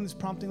they're feeling this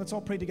prompting? Let's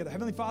all pray together.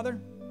 Heavenly Father,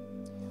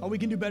 oh, we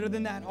can do better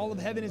than that. All of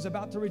heaven is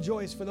about to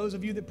rejoice for those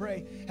of you that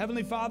pray.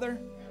 Heavenly Father,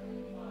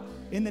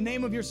 in the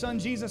name of your Son,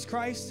 Jesus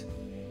Christ,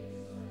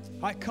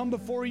 I come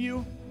before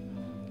you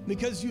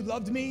because you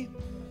loved me.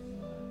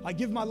 I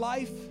give my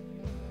life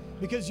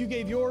because you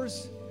gave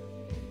yours.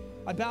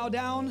 I bow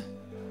down.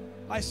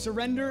 I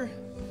surrender.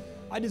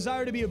 I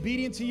desire to be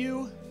obedient to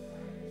you.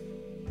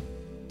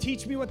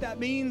 Teach me what that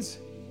means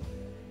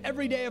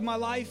every day of my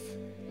life,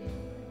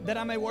 that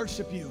I may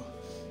worship you.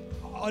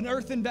 An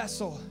earthen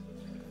vessel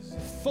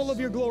full of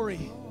your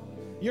glory,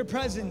 your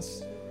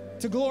presence,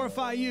 to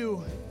glorify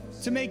you,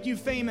 to make you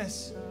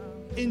famous.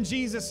 In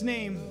Jesus'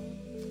 name.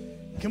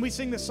 Can we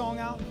sing this song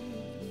out?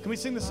 Can we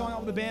sing this song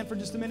out with the band for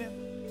just a minute?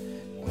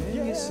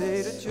 When you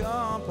say to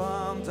jump,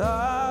 I'm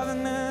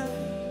diving in.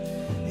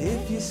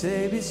 If you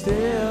say be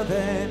still,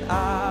 then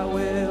I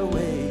will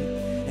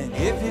wait. And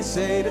if you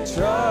say to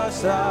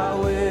trust, I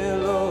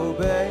will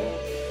obey.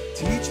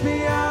 Teach me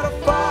how to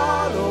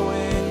follow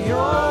in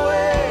your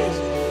ways.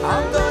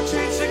 I'm done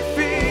chasing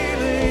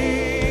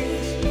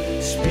feelings.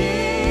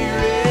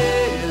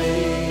 Spirit,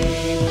 lead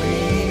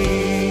me.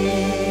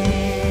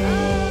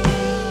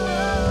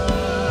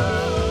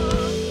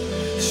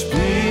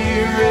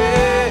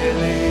 Spirit,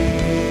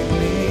 lead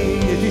me.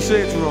 If you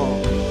say it's wrong.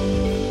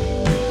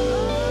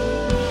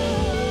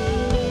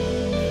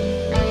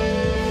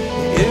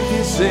 If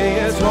you say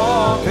it's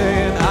wrong,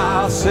 then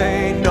I'll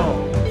say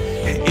no.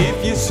 And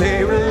if you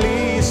say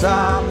release,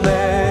 I'm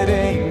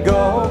letting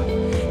go.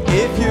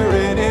 If you're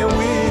in it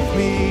with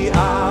me,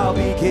 I'll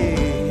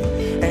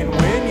begin. And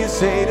when you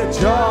say to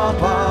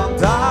jump, I'm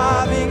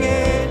diving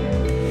in.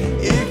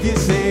 If you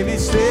say be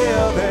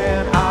still,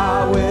 then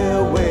I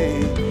will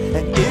wait.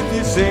 And if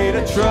you say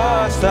to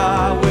trust,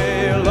 I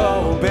will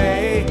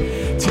obey.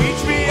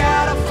 Teach me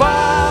how to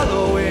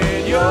follow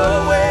in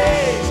your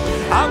ways.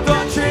 I'm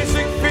done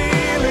chasing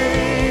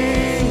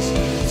feelings.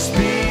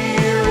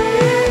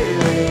 Spirit,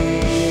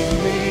 lead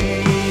me.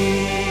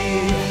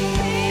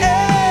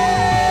 Yeah.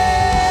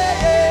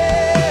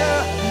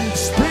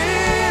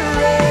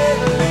 Spirit,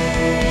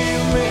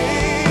 lead me.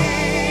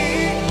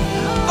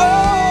 Oh,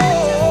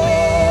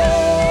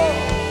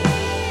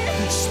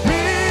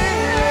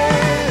 Spirit,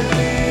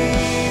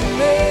 lead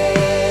me.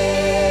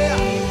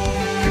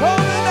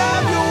 Come and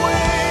have your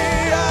way.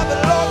 I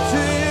belong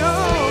to you.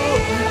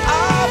 I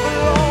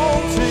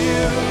belong to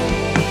you.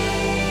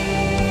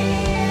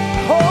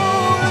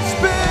 Holy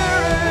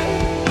Spirit,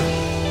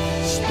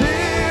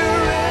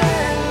 Spirit,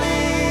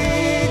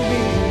 lead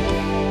me.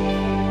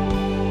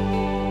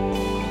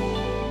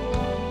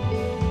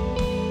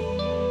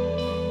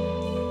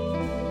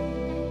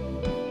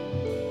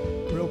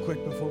 Real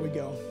quick before we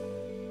go.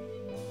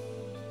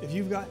 If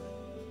you've got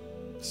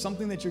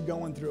something that you're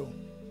going through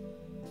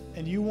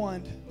and you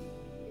want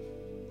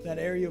that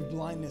area of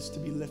blindness to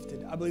be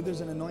lifted, I believe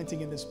there's an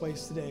anointing in this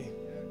place today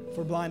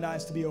for blind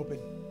eyes to be open.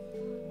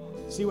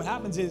 See, what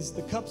happens is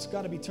the cup's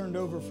got to be turned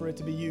over for it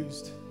to be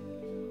used.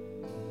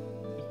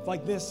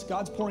 Like this,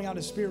 God's pouring out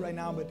his Spirit right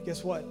now, but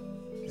guess what?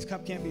 This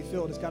cup can't be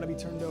filled. It's got to be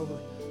turned over.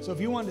 So if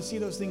you want to see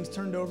those things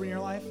turned over in your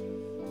life,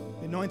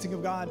 the anointing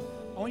of God,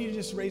 I want you to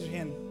just raise your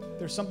hand.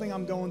 There's something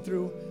I'm going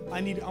through.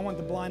 I want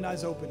the blind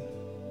eyes open.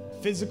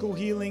 Physical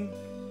healing,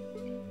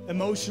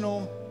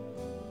 emotional,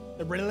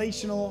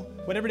 relational,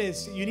 whatever it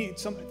is. You need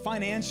some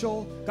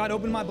financial. God,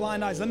 open my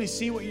blind eyes. Let me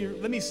see what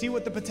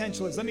the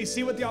potential is. Let me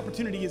see what the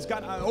opportunity is.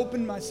 God, I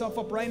open myself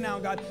up right now,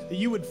 God, that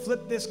you would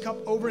flip this cup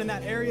over in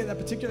that area, that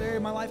particular area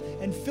of my life,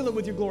 and fill it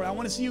with your glory. I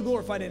want to see you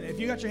glorified in it. If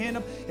you got your hand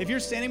up, if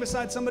you're standing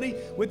beside somebody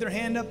with their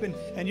hand up and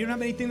you don't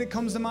have anything that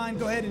comes to mind,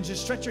 go ahead and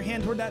just stretch your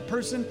hand toward that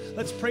person.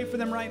 Let's pray for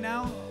them right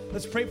now.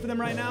 Let's pray for them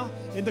right now.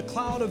 In the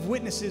cloud of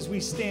witnesses we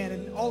stand,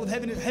 and all of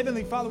heaven,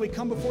 Heavenly Father, we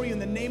come before you in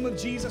the name of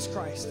Jesus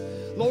Christ.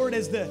 Lord,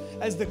 as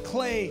the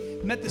clay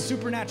met the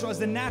supernatural, as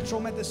the natural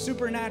met the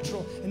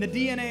supernatural, and the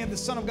DNA of the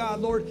Son of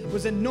God, Lord,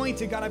 was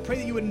anointed. God, I pray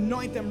that you would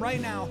anoint them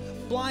right now.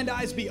 Blind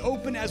eyes be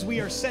open as we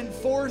are sent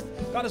forth.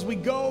 God, as we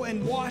go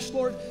and wash,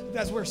 Lord,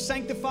 as we're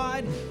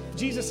sanctified.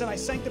 Jesus said, I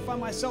sanctify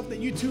myself that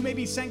you too may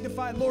be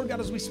sanctified. Lord God,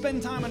 as we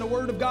spend time in the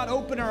Word of God,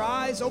 open our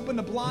eyes, open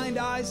the blind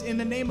eyes in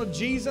the name of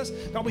Jesus.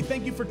 God, we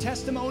thank you for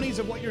testimonies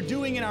of what you're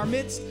doing in our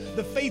midst,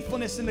 the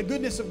faithfulness and the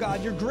goodness of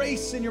God, your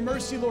grace and your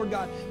mercy, Lord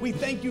God. We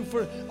thank you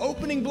for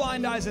opening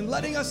blind eyes and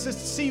letting us to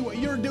see what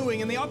you're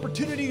doing and the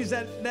opportunities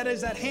that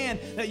is at hand,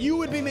 that you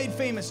would be made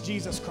famous,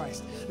 Jesus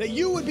Christ, that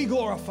you would be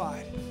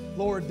glorified.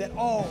 Lord, that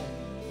all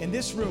in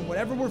this room,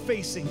 whatever we're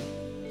facing,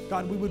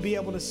 God, we would be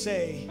able to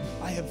say,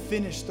 I have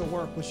finished the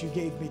work which you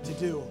gave me to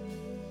do.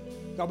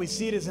 God, we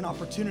see it as an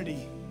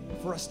opportunity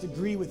for us to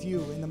agree with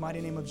you. In the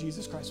mighty name of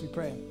Jesus Christ, we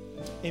pray.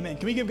 Amen.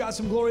 Can we give God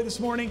some glory this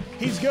morning?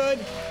 He's good.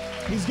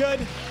 He's good.